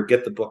you were,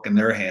 get the book in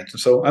their hands. And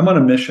so I'm on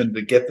a mission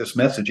to get this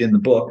message in the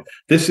book.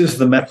 This is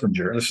the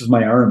messenger. This is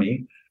my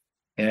army.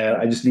 And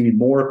I just need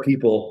more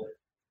people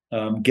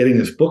getting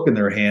this book in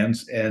their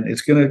hands. And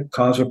it's going to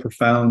cause a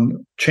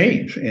profound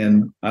change.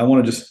 And I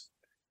want to just,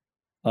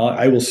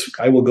 I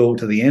will go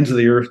to the ends of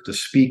the earth to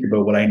speak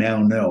about what I now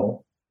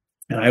know.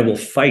 And I will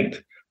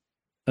fight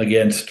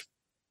against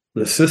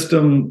the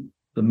system,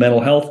 the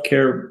mental health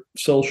care,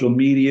 social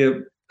media,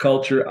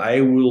 culture.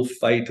 I will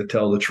fight to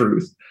tell the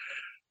truth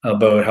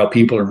about how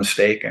people are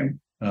mistaken.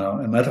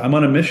 And I'm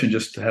on a mission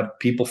just to have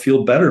people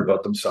feel better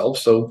about themselves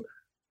so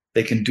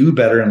they can do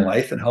better in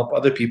life and help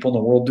other people in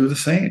the world do the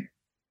same.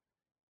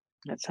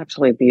 That's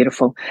absolutely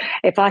beautiful.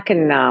 If I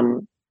can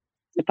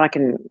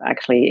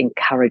actually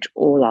encourage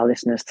all our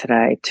listeners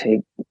today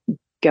to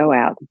go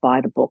out,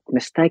 buy the book,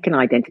 Mistaken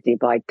Identity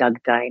by Doug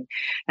Dane.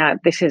 Now,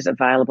 this is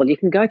available. You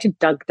can go to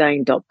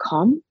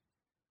dougdane.com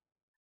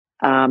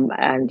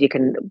and you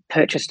can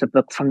purchase the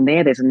book from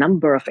there. There's a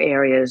number of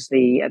areas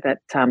or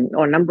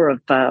a number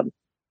of,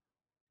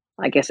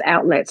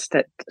 outlets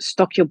that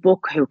stock your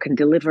book who can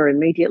deliver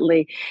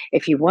immediately.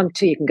 If you want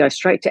to, you can go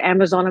straight to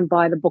Amazon and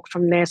buy the book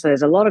from there. So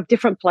there's a lot of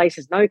different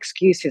places, no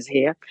excuses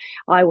here.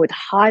 I would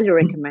highly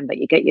recommend that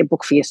you get your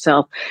book for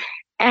yourself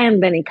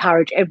and then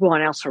encourage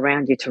everyone else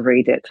around you to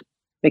read it,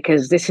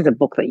 because this is a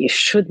book that you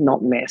should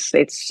not miss.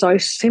 It's so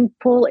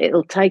simple.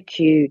 It'll take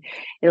you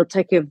a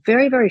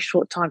very, very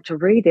short time to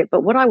read it.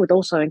 But what I would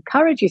also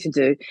encourage you to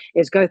do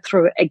is go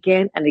through it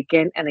again and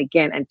again and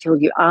again until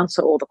you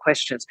answer all the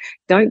questions.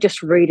 Don't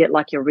just read it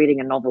like you're reading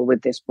a novel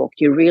with this book.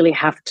 You really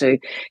have to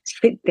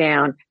sit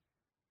down,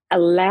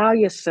 allow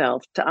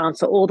yourself to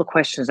answer all the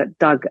questions that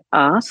Doug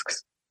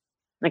asks.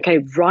 Okay,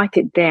 write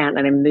it down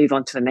and then move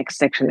on to the next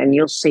section, and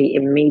you'll see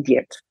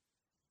immediate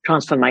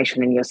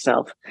transformation in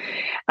yourself.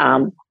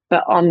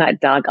 But on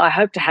that, Doug, I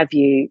hope to have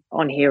you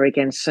on here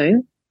again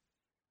soon,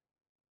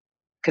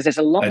 because there's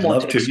a lot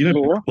more to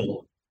explore.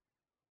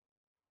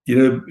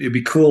 It'd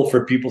be cool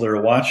for people that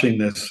are watching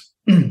this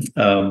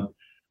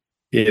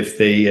if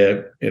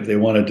they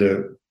wanted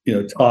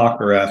to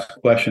talk or ask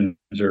questions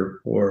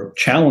or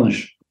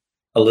challenge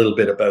a little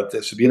bit about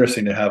this. It'd be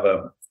interesting to have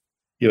a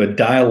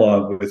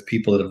dialogue with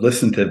people that have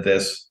listened to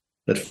this,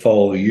 that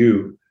follow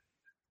you,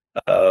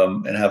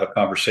 and have a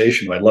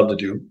conversation. I'd love to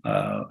do.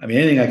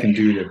 Anything I can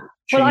do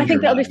Well, I change think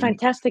your that'll be mind.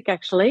 fantastic.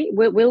 Actually,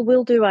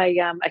 we'll do a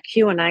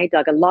Q&A,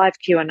 Doug, a live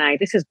Q&A.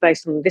 This is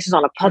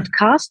on a Sure.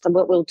 podcast, and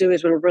what we'll do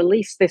is we'll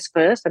release this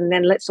first, and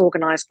then let's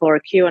organise for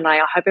a Q&A.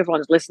 I hope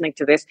everyone's listening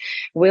to this.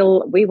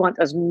 We want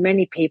as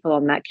many people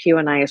on that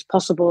Q&A as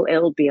possible.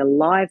 It'll be a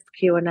live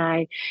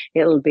Q&A.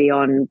 It'll be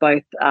on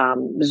both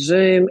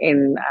Zoom,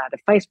 in the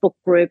Facebook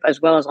group,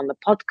 as well as on the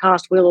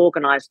podcast. We'll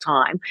organise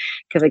time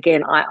because,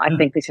 again, I Yeah.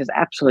 think this is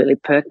absolutely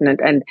pertinent,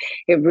 and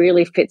it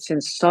really fits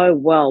in so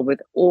well with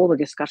all the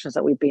discussions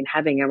that we've been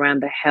having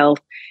around the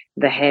health,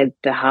 the head,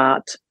 the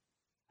heart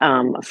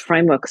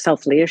framework,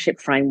 self-leadership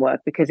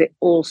framework, because it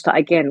all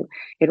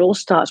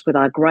starts with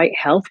our great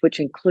health, which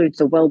includes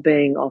the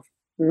well-being of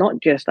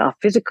not just our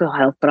physical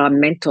health, but our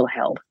mental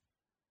health.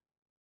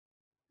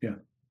 Yeah.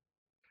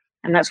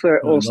 And that's where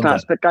it No, I all love that.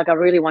 starts. But Doug, I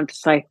really want to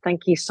say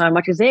thank you so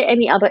much. Is there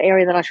any other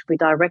area that I should be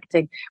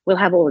directing? We'll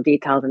have all the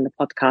details in the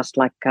podcast,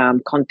 like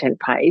content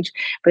page.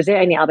 But is there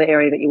any other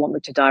area that you want me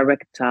to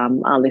direct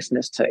our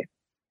listeners to?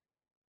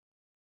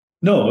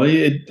 No,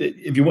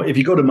 if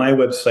you go to my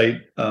website,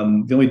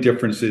 the only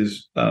difference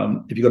is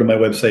if you go to my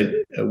website,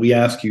 we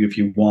ask you if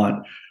you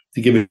want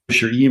to give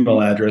us your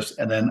email address,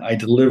 and then I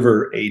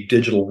deliver a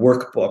digital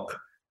workbook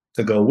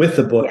to go with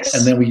the book, and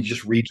Yes. then we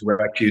just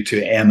redirect you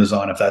to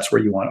Amazon if that's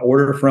where you want to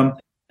order from.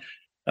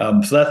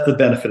 So that's the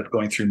benefit of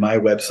going through my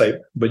website.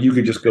 But you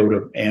could just go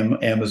to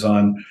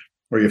Amazon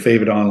or your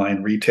favorite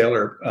online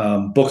retailer.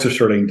 Books are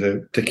starting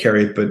to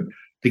carry it, but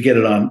to get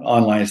it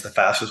online is the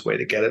fastest way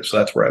to get it. So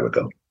that's where I would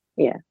go.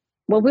 Yeah.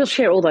 Well, we'll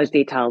share all those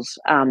details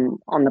on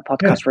the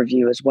podcast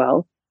review as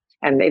well,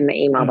 and in the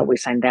email that we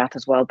send out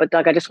as well. But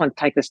Doug, I just want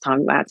to take this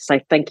time out to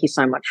say thank you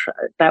so much.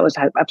 That was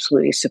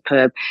absolutely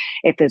superb.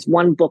 If there's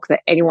one book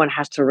that anyone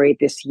has to read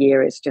this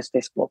year, it's just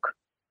this book.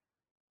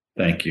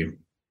 Thank you.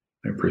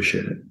 I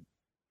appreciate it.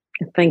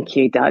 Thank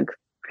you, Doug.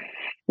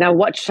 Now,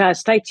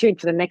 stay tuned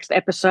for the next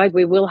episode.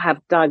 We will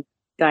have Doug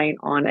Dane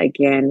on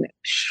again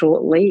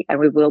shortly, and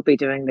we will be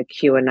doing the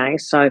Q&A.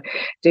 So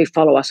do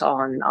follow us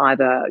on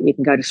either, you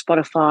can go to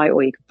Spotify,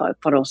 or you can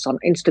follow us on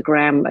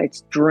Instagram.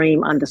 It's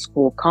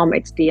dream_com,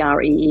 it's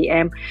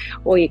DREEM,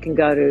 or you can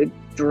go to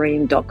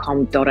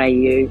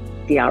dream.com.au,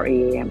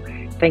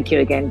 DREEM. Thank you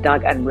again,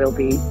 Doug, and we'll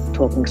be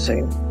talking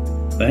soon.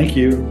 Thank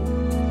you.